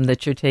tell them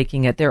that you're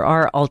taking it. There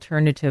are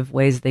alternative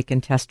ways they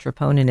can test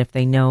troponin if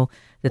they know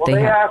that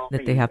they have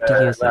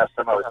to use it. Last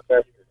time I was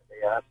tested,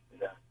 they asked me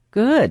that.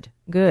 Good.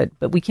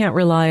 But we can't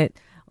rely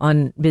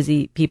on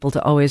busy people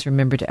to always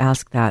remember to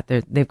ask that.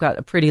 They've got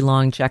a pretty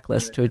long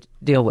checklist to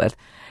deal with.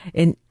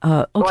 And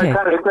okay. So I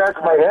kind of scratched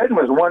my head and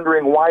was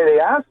wondering why they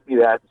asked me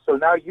that. So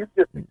now you've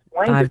just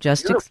explained it. I've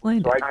just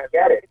explained it. So I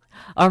get it.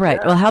 All right.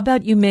 Yeah. Well, how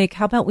about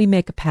we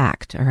make a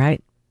pact, all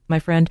right, my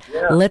friend?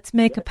 Yeah. Let's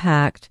make a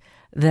pact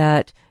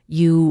that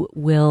you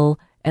will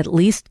at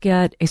least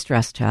get a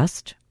stress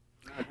test,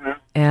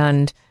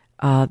 and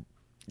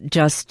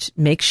just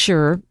make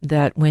sure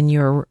that when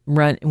you're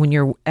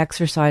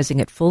exercising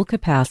at full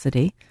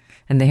capacity,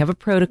 and they have a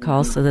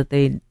protocol so that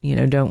they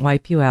don't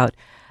wipe you out.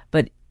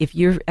 But if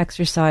you're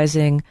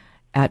exercising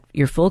at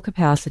your full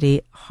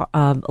capacity,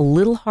 a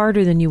little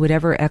harder than you would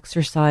ever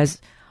exercise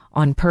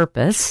on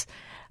purpose,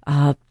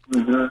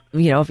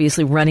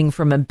 obviously running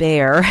from a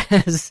bear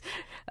is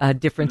a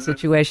different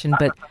situation,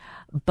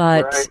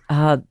 but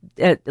a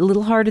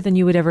little harder than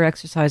you would ever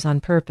exercise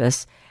on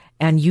purpose,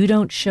 and you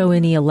don't show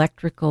any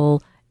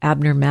electrical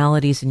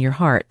abnormalities in your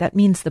heart, that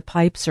means the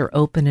pipes are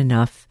open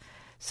enough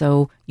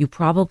so you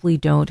probably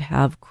don't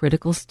have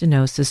critical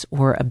stenosis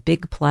or a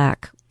big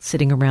plaque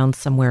sitting around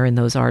somewhere in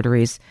those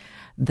arteries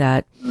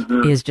that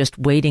is just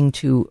waiting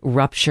to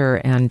rupture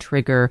and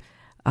trigger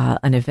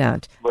an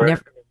event. Right.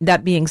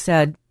 That being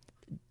said,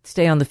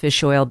 stay on the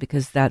fish oil,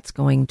 because that's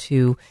going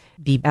to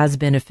be as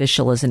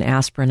beneficial as an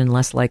aspirin and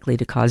less likely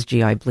to cause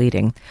GI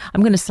bleeding.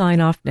 I'm going to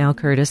sign off now,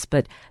 Curtis,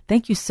 but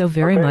thank you so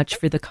very much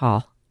for the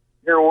call.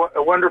 You're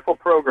a wonderful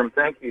program.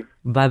 Thank you.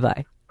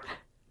 Bye-bye.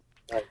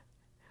 Bye.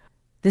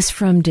 This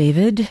from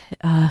David,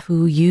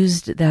 who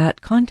used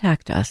that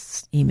contact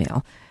us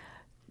email.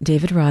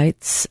 David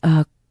writes,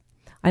 I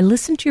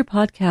listened to your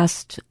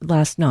podcast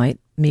last night,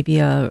 maybe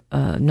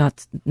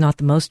not the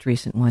most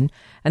recent one,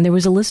 and there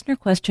was a listener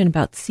question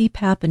about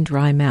CPAP and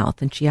dry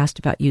mouth, and she asked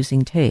about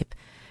using tape.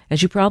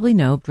 As you probably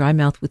know, dry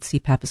mouth with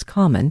CPAP is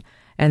common,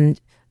 and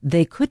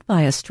they could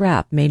buy a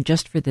strap made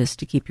just for this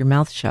to keep your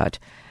mouth shut.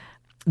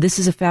 This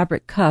is a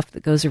fabric cuff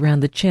that goes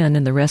around the chin,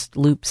 and the rest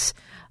loops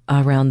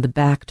around the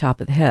back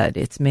top of the head.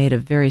 It's made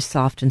of very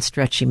soft and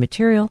stretchy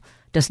material,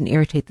 doesn't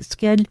irritate the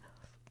skin,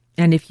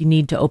 and if you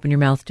need to open your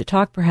mouth to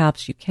talk,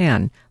 perhaps you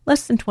can.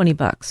 Less than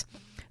 $20.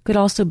 Could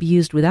also be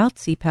used without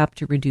CPAP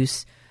to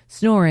reduce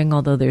snoring,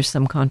 although there's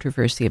some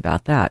controversy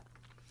about that.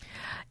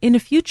 In a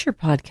future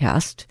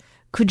podcast,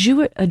 could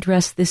you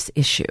address this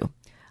issue?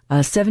 A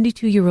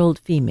 72-year-old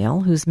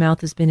female whose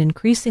mouth has been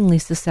increasingly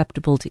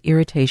susceptible to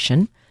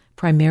irritation,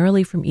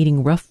 primarily from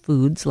eating rough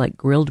foods like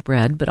grilled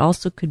bread, but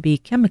also could be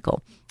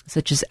chemical,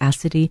 such as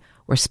acidy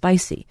or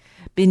spicy.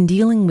 Been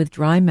dealing with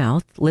dry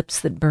mouth, lips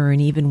that burn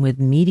even with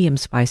medium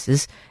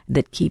spices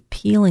that keep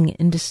peeling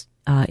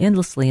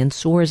endlessly, and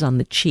sores on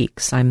the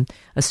cheeks, I'm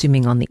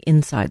assuming on the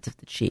insides of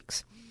the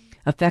cheeks.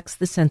 Affects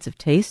the sense of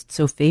taste,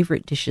 so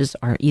favorite dishes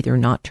are either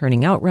not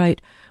turning out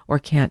right or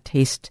can't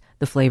taste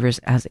the flavors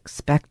as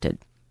expected.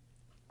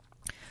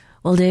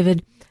 Well,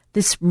 David,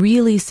 this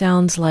really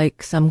sounds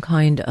like some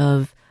kind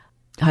of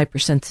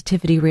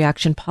hypersensitivity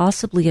reaction,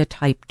 possibly a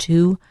type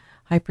 2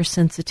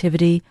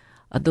 hypersensitivity.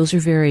 Those are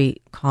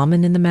very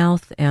common in the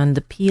mouth, and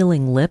the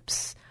peeling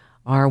lips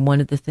are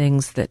one of the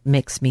things that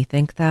makes me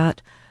think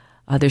that.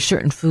 There's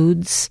certain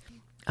foods,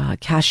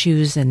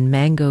 cashews and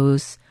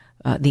mangoes,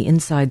 the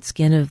inside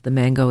skin of the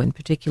mango in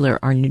particular,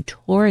 are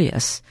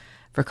notorious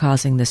for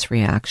causing this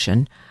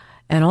reaction.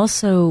 And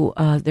also,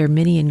 there are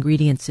many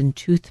ingredients in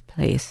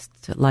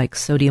toothpaste, like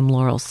sodium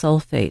lauryl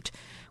sulfate,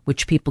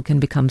 which people can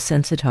become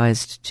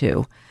sensitized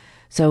to.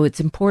 So it's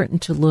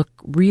important to look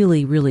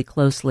really, really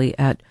closely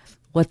at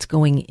what's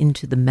going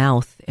into the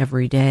mouth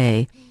every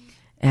day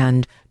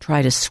and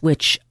try to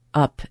switch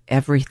up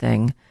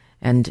everything.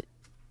 And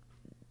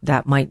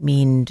that might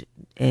mean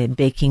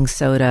baking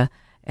soda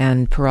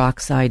and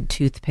peroxide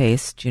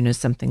toothpaste,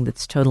 something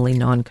that's totally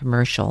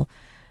non-commercial.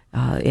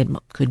 It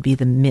could be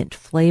the mint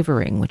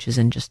flavoring, which is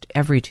in just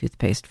every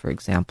toothpaste, for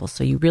example.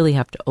 So you really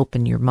have to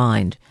open your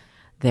mind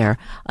there.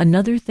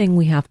 Another thing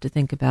we have to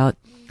think about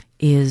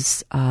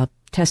is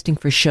testing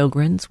for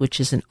Sjogren's, which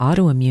is an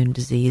autoimmune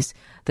disease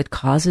that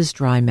causes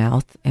dry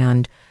mouth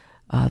and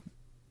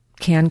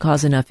can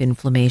cause enough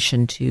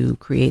inflammation to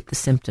create the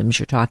symptoms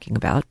you're talking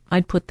about.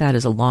 I'd put that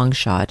as a long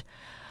shot.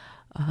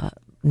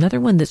 Another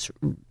one that's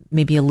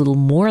maybe a little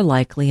more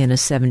likely in a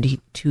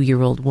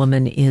 72-year-old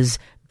woman is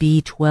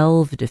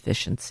B12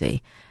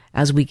 deficiency.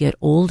 As we get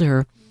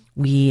older,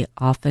 we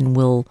often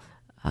will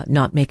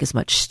not make as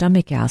much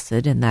stomach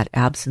acid, and that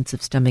absence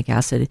of stomach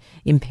acid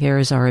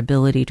impairs our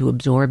ability to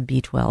absorb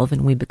B12,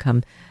 and we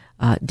become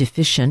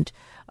deficient.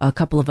 A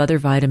couple of other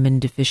vitamin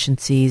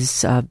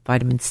deficiencies,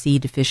 vitamin C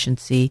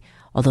deficiency,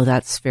 although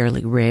that's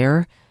fairly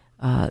rare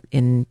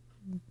in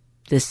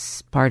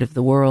this part of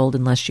the world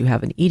unless you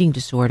have an eating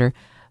disorder,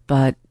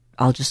 but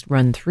I'll just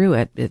run through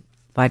it.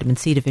 Vitamin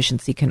C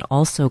deficiency can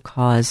also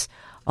cause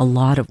a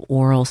lot of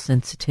oral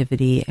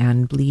sensitivity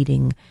and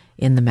bleeding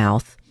in the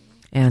mouth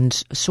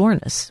and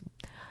soreness.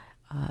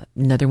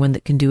 Another one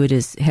that can do it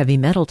is heavy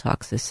metal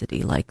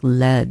toxicity, like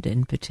lead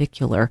in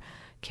particular,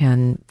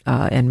 can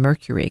and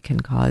mercury can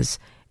cause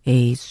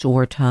a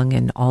sore tongue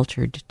and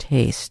altered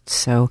taste.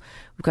 So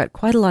we've got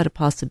quite a lot of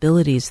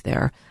possibilities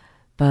there.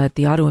 But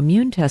the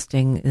autoimmune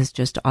testing is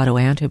just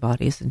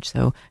autoantibodies, and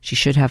so she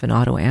should have an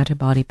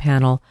autoantibody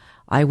panel.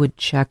 I would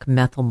check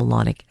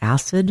methylmalonic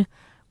acid,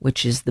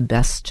 which is the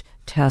best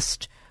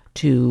test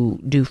to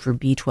do for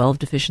B12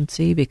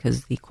 deficiency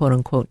because the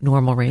quote-unquote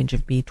normal range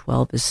of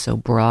B12 is so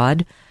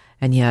broad,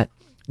 and yet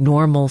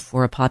normal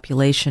for a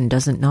population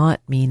doesn't not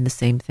mean the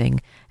same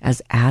thing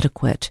as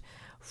adequate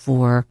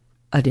for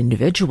an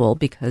individual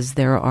because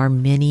there are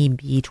many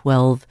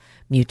B12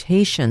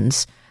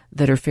 mutations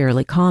that are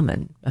fairly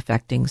common,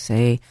 affecting,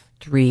 say,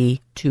 2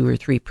 or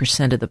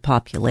 3% of the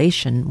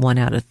population. 1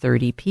 out of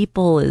 30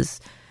 people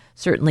is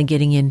certainly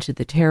getting into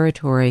the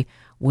territory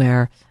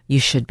where you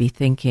should be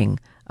thinking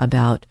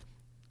about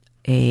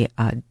a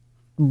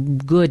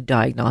good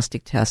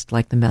diagnostic test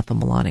like the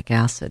methylmalonic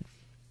acid.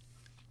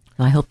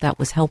 I hope that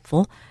was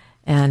helpful,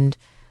 and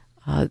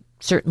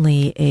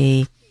certainly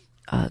a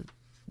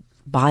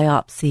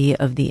biopsy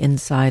of the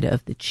inside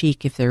of the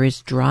cheek, if there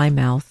is dry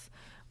mouth,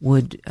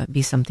 would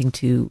be something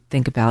to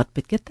think about.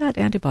 But get that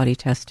antibody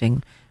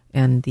testing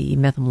and the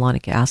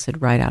methylmalonic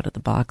acid right out of the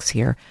box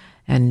here,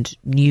 and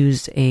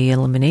use a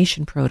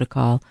elimination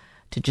protocol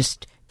to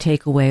just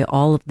take away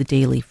all of the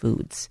daily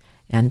foods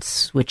and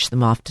switch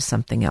them off to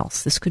something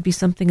else. This could be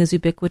something as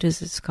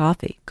ubiquitous as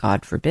coffee.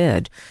 God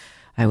forbid.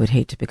 I would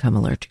hate to become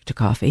allergic to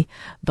coffee,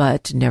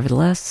 but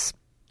nevertheless,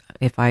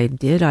 if I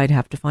did, I'd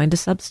have to find a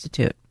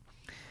substitute.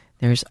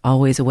 There's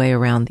always a way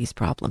around these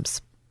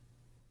problems.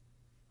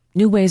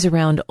 New ways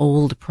around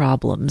old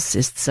problems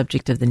is the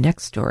subject of the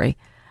next story.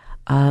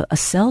 A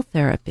cell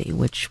therapy,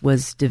 which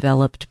was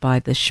developed by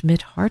the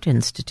Schmidt Heart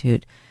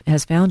Institute,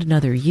 has found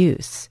another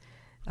use,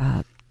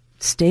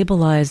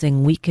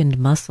 stabilizing weakened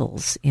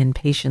muscles in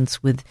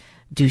patients with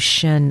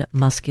Duchenne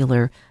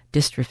muscular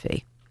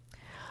dystrophy.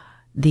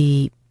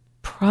 The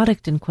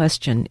product in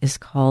question is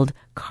called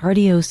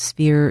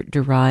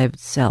cardiosphere-derived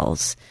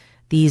cells.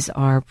 These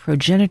are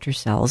progenitor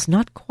cells,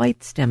 not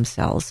quite stem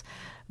cells,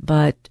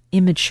 but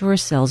immature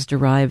cells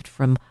derived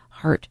from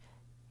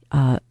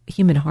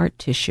human heart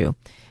tissue,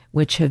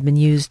 which have been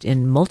used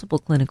in multiple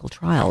clinical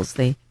trials.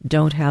 They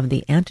don't have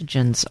the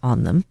antigens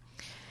on them,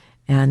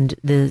 and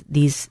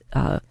these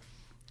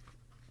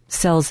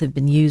cells have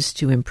been used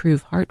to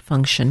improve heart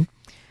function.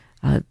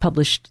 There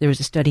was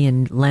a study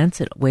in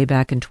Lancet way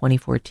back in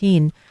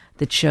 2014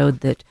 that showed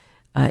that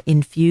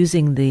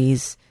infusing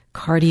these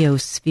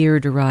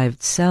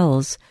cardiosphere-derived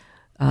cells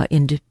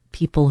into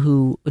people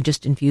who,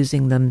 just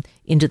infusing them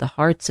into the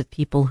hearts of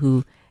people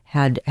who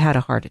had a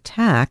heart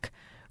attack,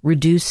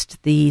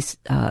 reduced the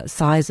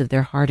size of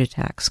their heart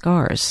attack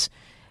scars,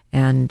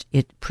 and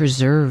it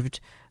preserved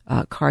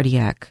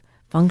cardiac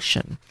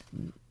function.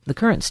 The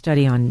current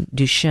study on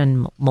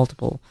Duchenne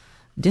multiple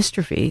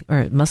dystrophy,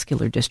 or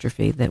muscular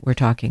dystrophy that we're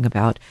talking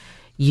about,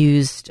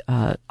 used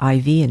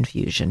IV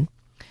infusion.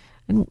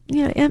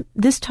 And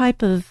this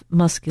type of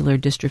muscular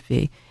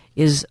dystrophy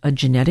is a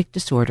genetic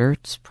disorder.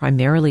 It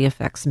primarily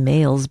affects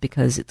males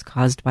because it's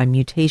caused by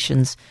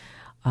mutations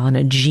on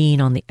a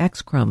gene on the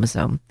X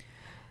chromosome.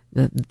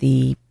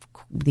 The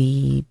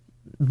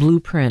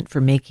blueprint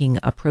for making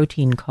a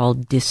protein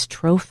called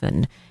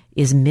dystrophin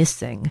is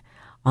missing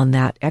on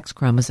that X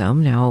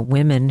chromosome. Now,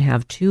 women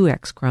have 2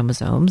 X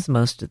chromosomes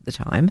most of the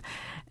time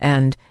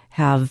and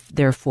have,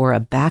 therefore, a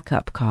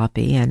backup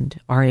copy and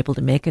are able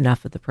to make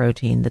enough of the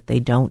protein that they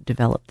don't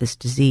develop this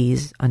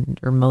disease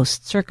under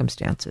most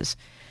circumstances.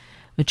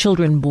 The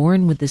children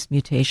born with this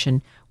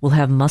mutation will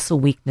have muscle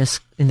weakness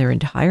in their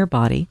entire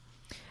body,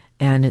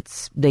 and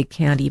they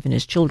can't even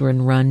as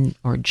children run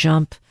or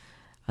jump.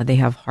 They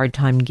have a hard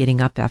time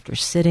getting up after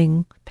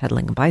sitting,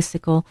 pedaling a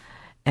bicycle,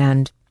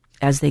 and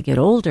as they get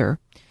older,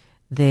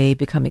 they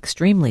become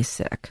extremely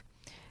sick.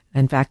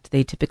 In fact,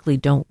 they typically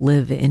don't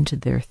live into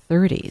their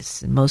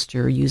 30s. Most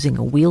are using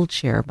a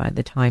wheelchair by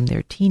the time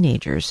they're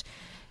teenagers,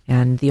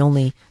 and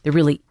they're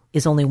really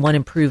is only one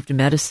improved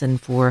medicine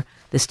for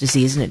this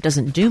disease, and it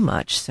doesn't do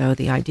much. So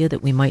the idea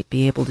that we might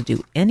be able to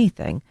do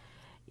anything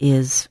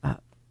is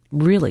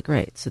really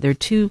great. So there are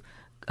two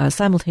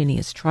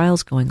simultaneous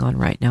trials going on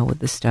right now with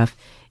this stuff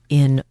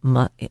in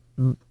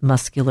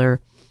muscular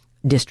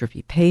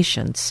dystrophy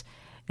patients,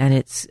 and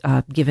it's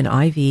given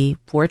IV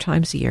 4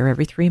 times a year,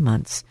 every 3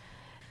 months.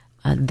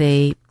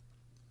 They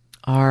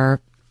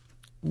are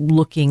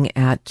looking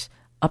at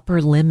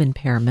upper limb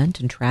impairment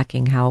and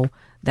tracking how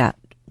that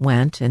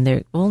went, and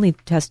they only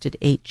tested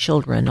 8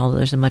 children, although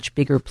there's a much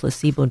bigger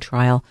placebo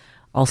trial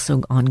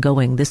also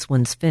ongoing. This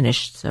one's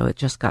finished, so it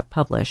just got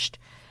published.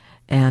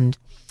 And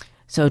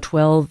so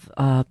 12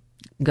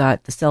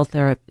 got the cell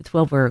therapy,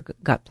 12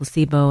 got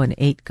placebo, and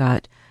 8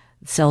 got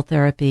cell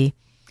therapy,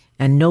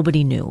 and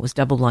nobody knew. It was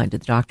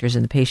double-blinded. The doctors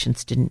and the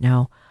patients didn't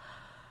know.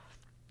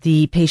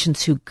 The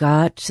patients who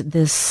got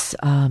this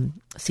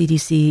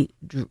CDC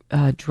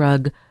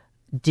drug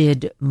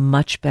did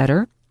much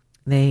better.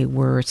 They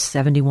were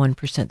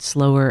 71%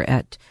 slower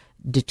at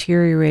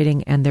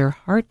deteriorating, and their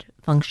heart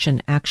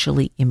function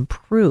actually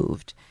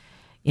improved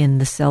in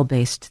the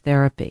cell-based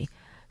therapy.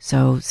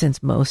 So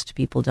since most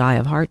people die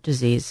of heart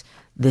disease,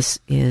 this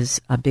is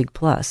a big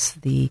plus.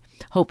 The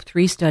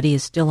HOPE-3 study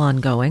is still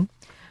ongoing.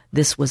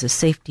 This was a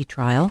safety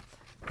trial,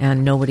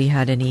 and nobody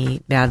had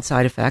any bad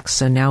side effects.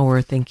 So now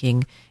we're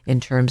thinking in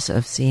terms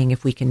of seeing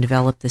if we can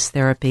develop this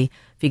therapy,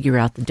 figure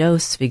out the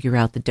dose, figure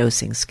out the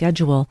dosing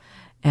schedule,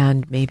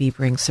 and maybe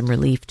bring some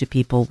relief to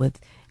people with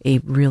a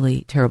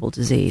really terrible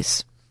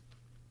disease.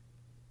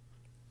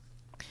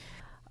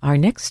 Our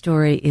next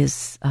story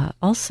is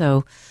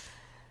also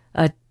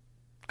a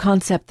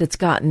concept that's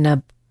gotten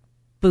a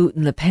boot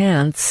in the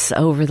pants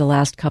over the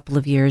last couple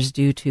of years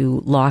due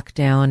to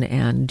lockdown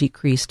and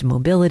decreased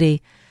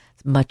mobility.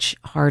 It's much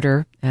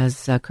harder,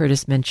 as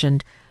Curtis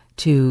mentioned,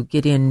 to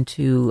get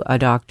into a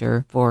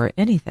doctor for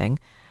anything.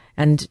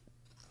 And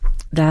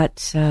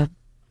that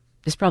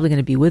is probably going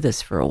to be with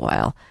us for a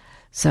while.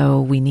 So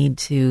we need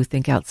to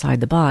think outside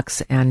the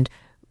box. And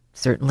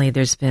certainly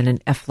there's been an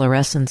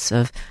efflorescence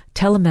of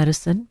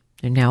telemedicine.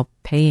 They're now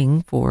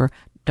paying for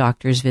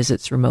doctors'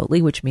 visits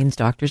remotely, which means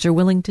doctors are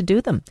willing to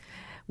do them,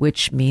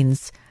 which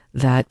means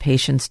that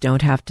patients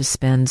don't have to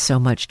spend so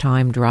much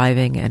time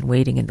driving and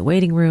waiting in the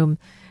waiting room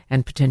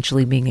and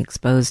potentially being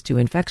exposed to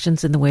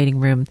infections in the waiting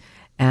room.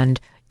 And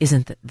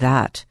isn't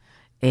that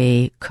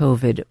a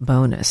COVID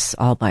bonus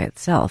all by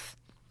itself?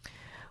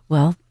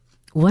 Well,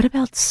 what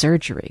about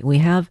surgery? We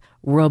have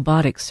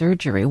robotic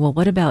surgery. Well,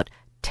 what about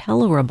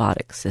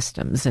telerobotic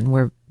systems? And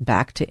we're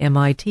back to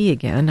MIT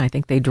again. I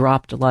think they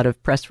dropped a lot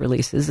of press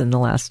releases in the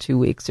last 2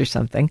 weeks or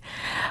something.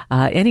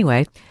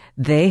 Anyway,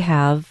 they're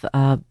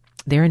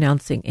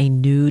announcing a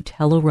new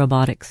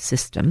telerobotic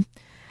system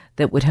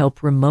that would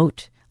help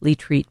remotely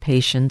treat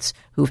patients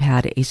who've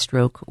had a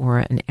stroke or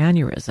an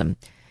aneurysm.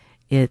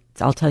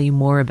 I'll tell you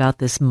more about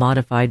this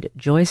modified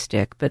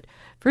joystick, but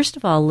first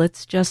of all,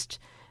 let's just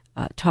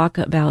talk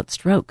about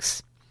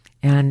strokes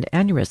and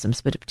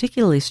aneurysms, but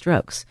particularly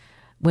strokes.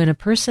 When a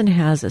person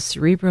has a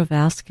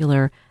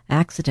cerebrovascular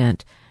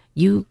accident,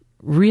 you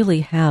really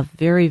have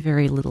very,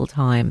 very little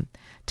time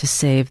to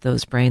save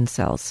those brain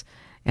cells.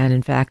 And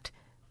in fact,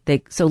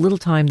 so little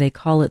time, they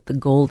call it the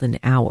golden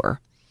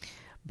hour.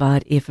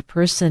 But if a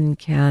person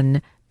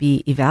can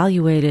be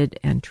evaluated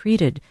and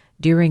treated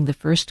during the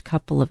first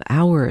couple of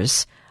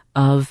hours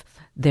of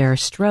their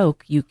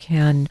stroke, you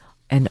can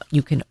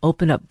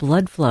open up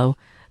blood flow.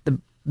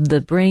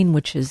 The brain,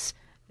 which is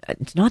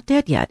it's not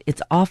dead yet,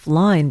 it's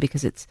offline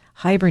because it's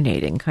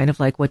hibernating, kind of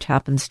like what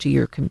happens to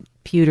your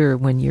computer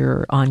when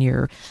you're on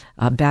your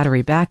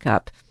battery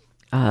backup.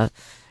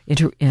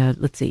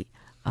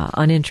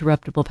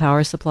 Uninterruptible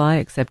power supply,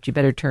 except you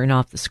better turn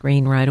off the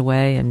screen right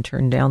away and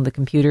turn down the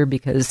computer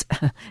because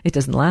it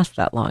doesn't last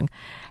that long.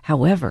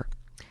 However,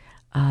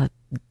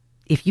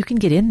 if you can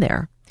get in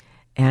there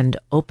and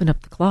open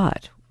up the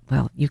clot,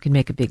 well, you can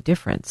make a big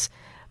difference.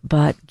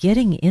 But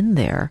getting in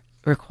there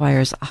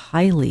requires a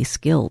highly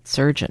skilled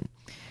surgeon.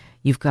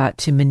 You've got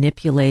to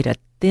manipulate a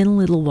thin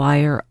little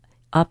wire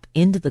up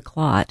into the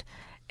clot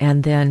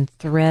and then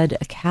thread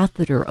a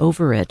catheter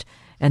over it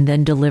and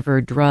then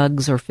deliver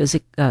drugs or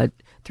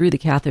through the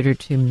catheter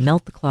to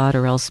melt the clot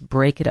or else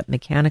break it up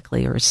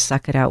mechanically or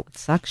suck it out with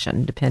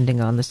suction, depending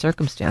on the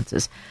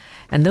circumstances.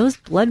 And those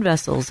blood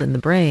vessels in the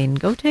brain,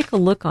 go take a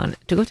look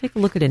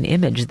at an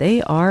image.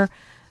 They are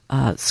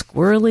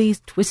squirrely,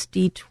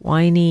 twisty,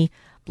 twiny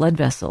blood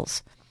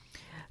vessels.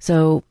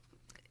 So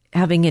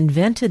having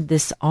invented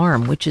this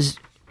arm, which is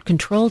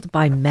controlled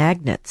by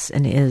magnets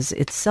and is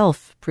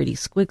itself pretty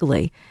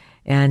squiggly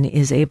and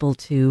is able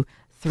to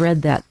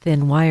thread that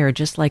thin wire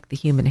just like the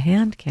human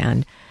hand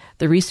can,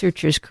 the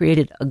researchers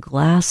created a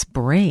glass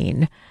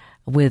brain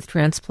with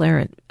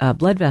transparent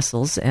blood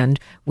vessels, and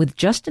with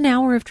just an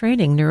hour of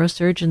training,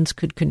 neurosurgeons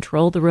could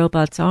control the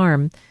robot's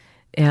arm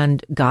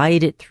and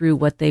guide it through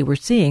what they were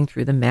seeing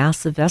through the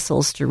massive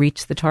vessels to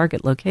reach the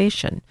target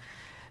location.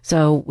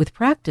 So with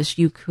practice,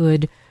 you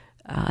could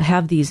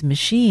have these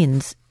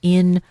machines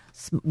in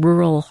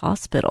rural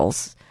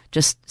hospitals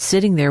just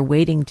sitting there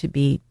waiting to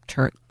be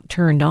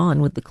turned on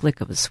with the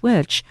click of a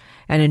switch,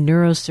 and a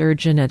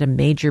neurosurgeon at a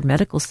major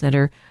medical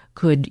center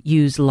could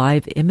use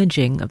live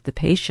imaging of the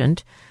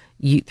patient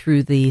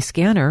through the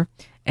scanner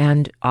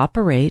and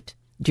operate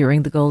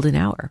during the golden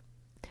hour.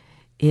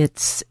 It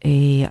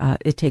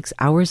takes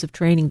hours of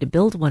training to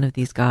build one of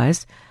these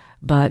guys,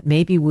 but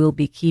maybe we'll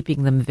be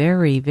keeping them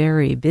very,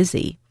 very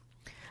busy.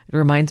 It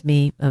reminds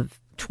me of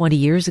 20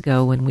 years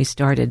ago when we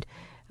started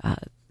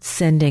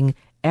sending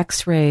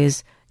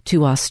X-rays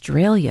to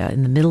Australia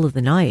in the middle of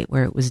the night,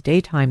 where it was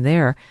daytime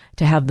there,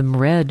 to have them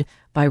read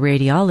by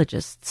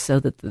radiologists so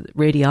that the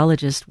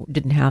radiologist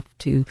didn't have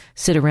to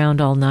sit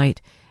around all night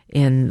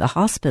in the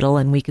hospital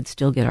and we could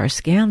still get our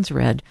scans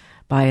read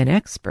by an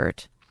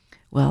expert.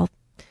 Well,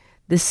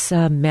 this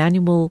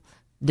manual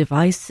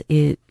device,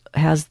 it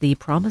has the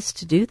promise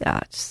to do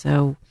that.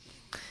 So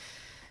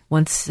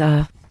once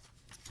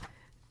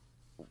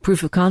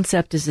proof of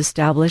concept is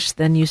established,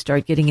 then you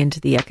start getting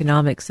into the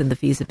economics and the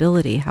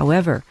feasibility.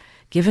 However,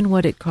 given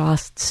what it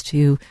costs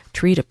to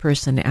treat a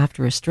person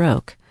after a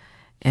stroke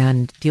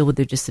and deal with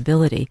their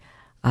disability,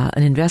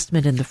 an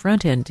investment in the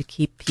front end to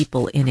keep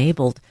people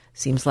enabled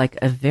seems like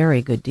a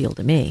very good deal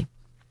to me.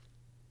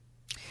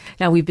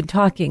 Now, we've been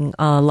talking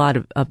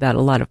about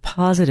a lot of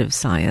positive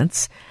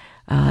science.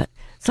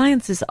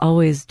 Science is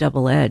always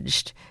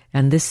double-edged,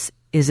 and this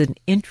is an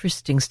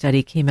interesting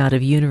study came out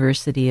of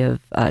University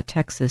of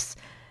Texas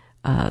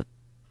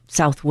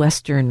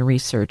Southwestern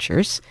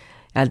researchers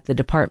at the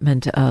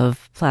Department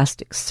of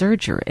Plastic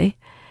Surgery.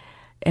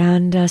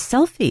 And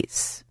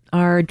selfies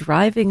are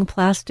driving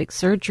plastic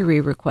surgery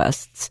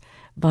requests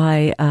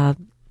by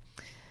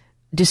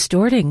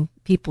distorting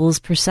people's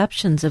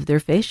perceptions of their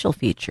facial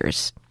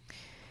features.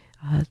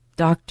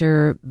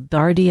 Dr.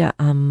 Bardia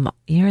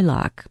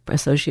Irlak,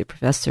 Associate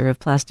Professor of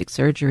Plastic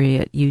Surgery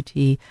at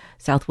UT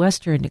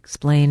Southwestern,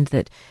 explained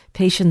that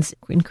patients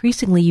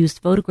increasingly use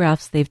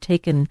photographs they've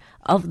taken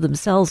of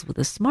themselves with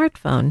a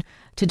smartphone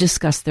to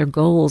discuss their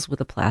goals with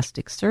a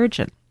plastic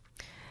surgeon.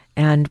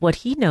 And what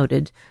he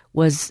noted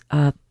was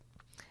an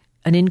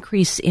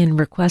increase in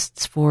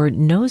requests for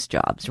nose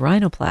jobs,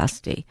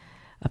 rhinoplasty,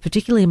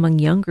 particularly among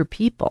younger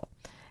people.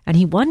 And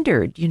he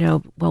wondered,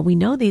 well, we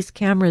know these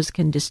cameras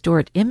can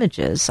distort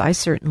images. I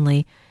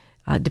certainly,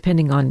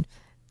 depending on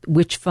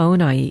which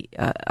phone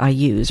I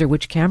use or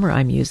which camera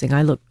I'm using,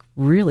 I look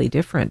really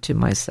different to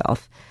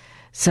myself.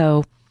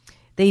 So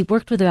they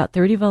worked with about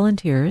 30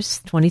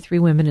 volunteers, 23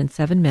 women and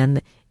 7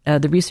 men.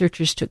 The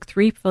researchers took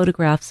 3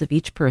 photographs of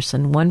each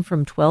person, one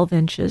from 12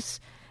 inches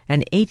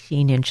and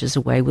 18 inches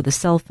away with a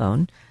cell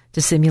phone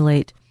to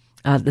simulate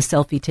the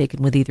selfie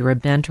taken with either a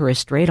bent or a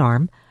straight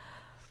arm,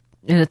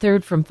 and a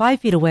third from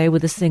 5 feet away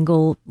with a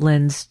single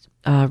lens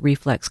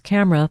reflex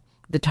camera,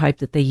 the type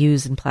that they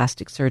use in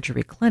plastic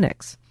surgery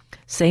clinics.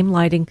 Same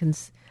lighting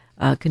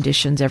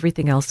conditions,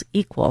 everything else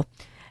equal.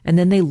 And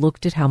then they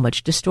looked at how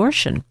much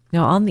distortion.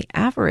 Now, on the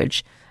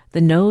average,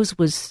 the nose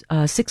was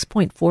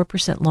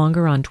 6.4%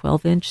 longer on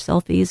 12-inch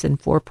selfies and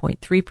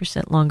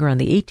 4.3% longer on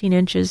the 18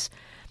 inches.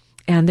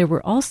 And there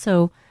were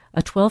also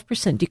a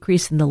 12%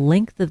 decrease in the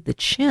length of the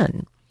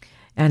chin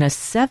and a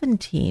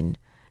 17%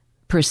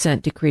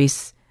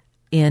 decrease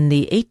in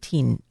the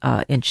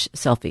 18-inch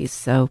selfies.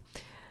 So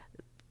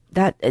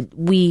that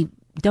we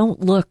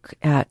don't look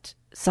at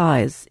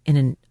size in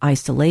an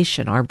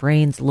isolation. Our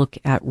brains look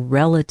at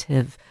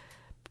relative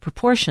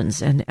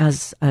proportions. And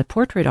as a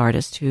portrait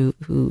artist who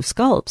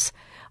sculpts,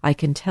 I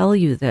can tell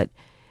you that,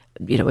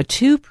 a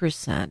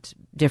 2%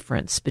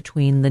 difference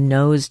between the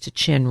nose to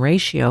chin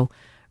ratio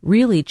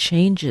really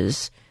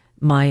changes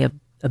my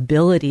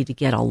ability to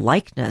get a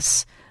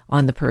likeness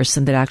on the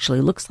person that actually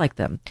looks like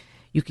them.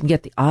 You can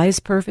get the eyes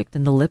perfect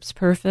and the lips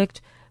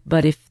perfect,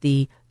 but if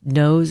the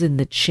nose and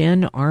the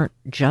chin aren't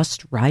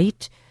just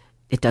right,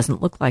 it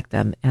doesn't look like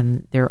them,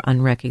 and they're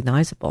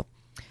unrecognizable.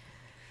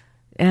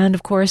 And,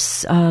 of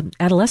course,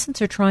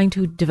 adolescents are trying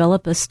to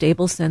develop a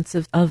stable sense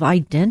of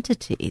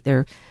identity.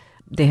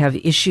 They have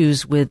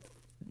issues with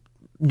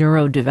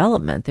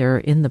neurodevelopment. They're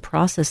in the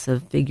process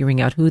of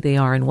figuring out who they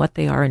are and what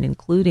they are and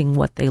including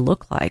what they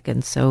look like.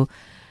 And so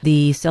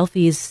the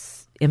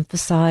selfies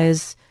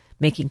emphasize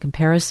making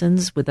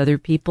comparisons with other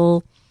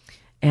people.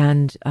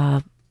 And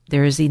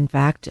there is, in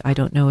fact, I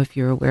don't know if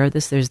you're aware of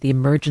this, there's the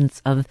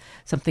emergence of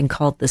something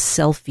called the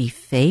selfie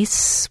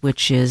face,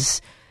 which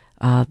is,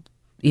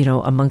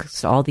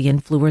 amongst all the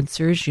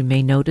influencers, you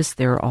may notice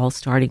they're all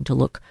starting to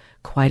look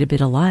quite a bit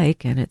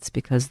alike. And it's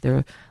because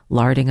they're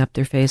larding up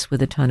their face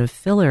with a ton of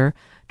filler,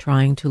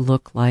 trying to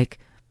look like,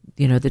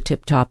 the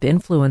tip-top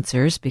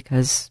influencers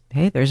because,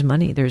 hey, there's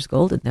money, there's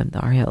gold in them,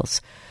 our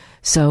hills.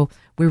 So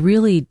we're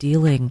really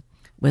dealing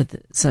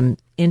with some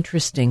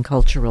interesting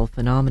cultural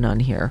phenomenon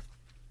here.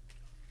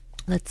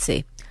 Let's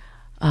see.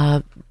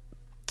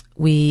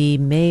 We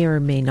may or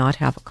may not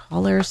have a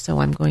caller, so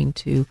I'm going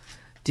to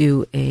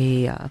do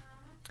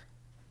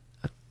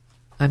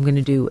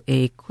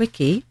a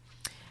quickie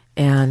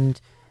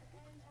and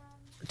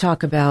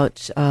talk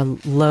about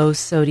low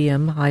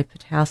sodium, high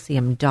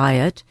potassium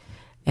diet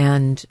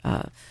and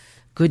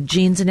good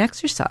genes and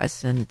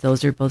exercise. And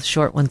those are both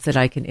short ones that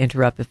I can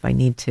interrupt if I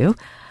need to.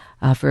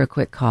 for a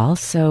quick call.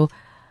 So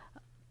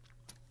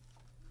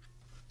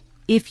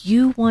if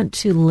you want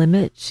to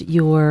limit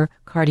your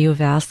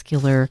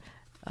cardiovascular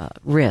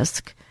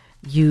risk,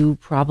 you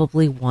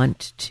probably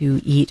want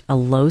to eat a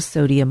low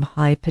sodium,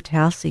 high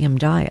potassium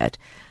diet.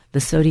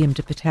 The sodium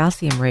to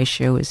potassium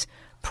ratio is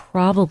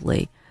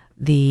probably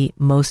the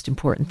most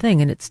important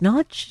thing, and it's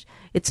not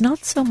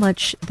so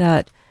much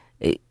that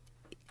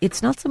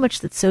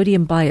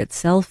sodium by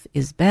itself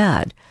is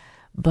bad,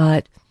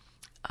 but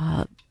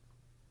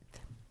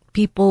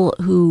people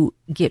who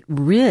get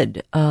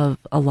rid of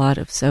a lot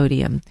of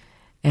sodium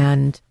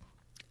and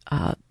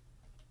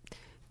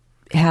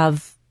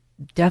have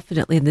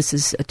definitely, and this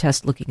is a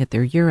test looking at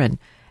their urine,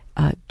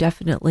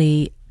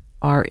 definitely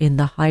are in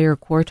the higher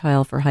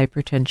quartile for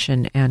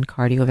hypertension and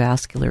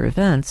cardiovascular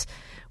events,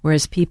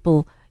 whereas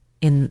people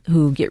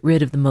who get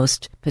rid of the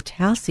most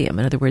potassium,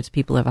 in other words,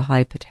 people who have a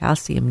high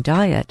potassium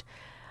diet,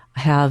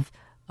 have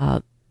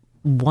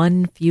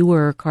one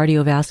fewer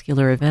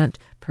cardiovascular event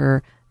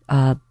per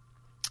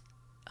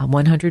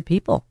 100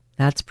 people.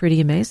 That's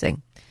pretty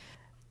amazing.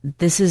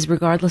 This is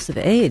regardless of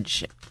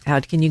age. How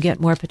can you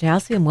get more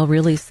potassium? Well,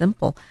 really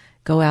simple.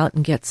 Go out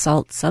and get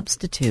salt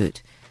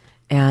substitute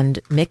and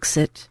mix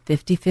it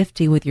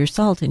 50-50 with your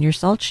salt in your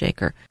salt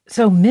shaker.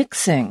 So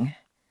mixing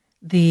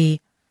the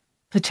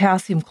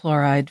potassium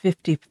chloride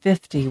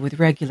 50-50 with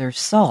regular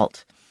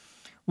salt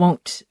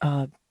won't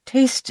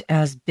taste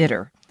as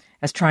bitter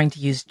as trying to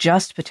use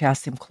just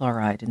potassium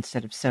chloride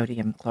instead of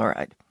sodium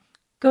chloride.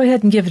 Go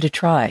ahead and give it a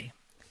try.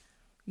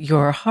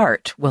 Your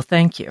heart will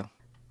thank you.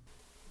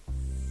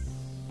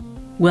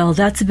 Well,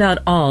 that's about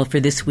all for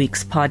this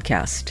week's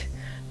podcast.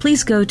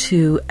 Please go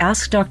to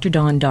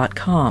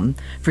AskDrDawn.com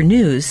for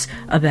news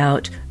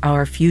about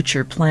our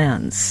future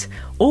plans,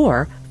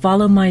 or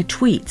follow my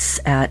tweets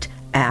at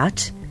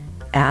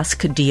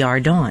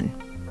AskDrDawn.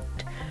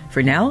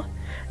 For now,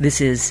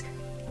 this is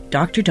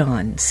Dr.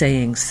 Dawn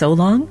saying so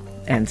long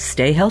and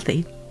stay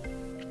healthy.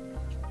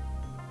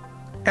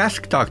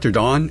 Ask Dr.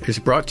 Dawn is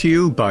brought to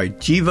you by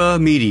Jiva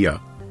Media.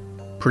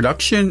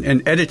 Production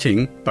and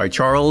editing by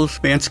Charles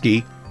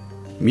Bansky.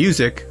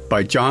 Music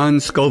by John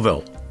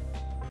Scoville.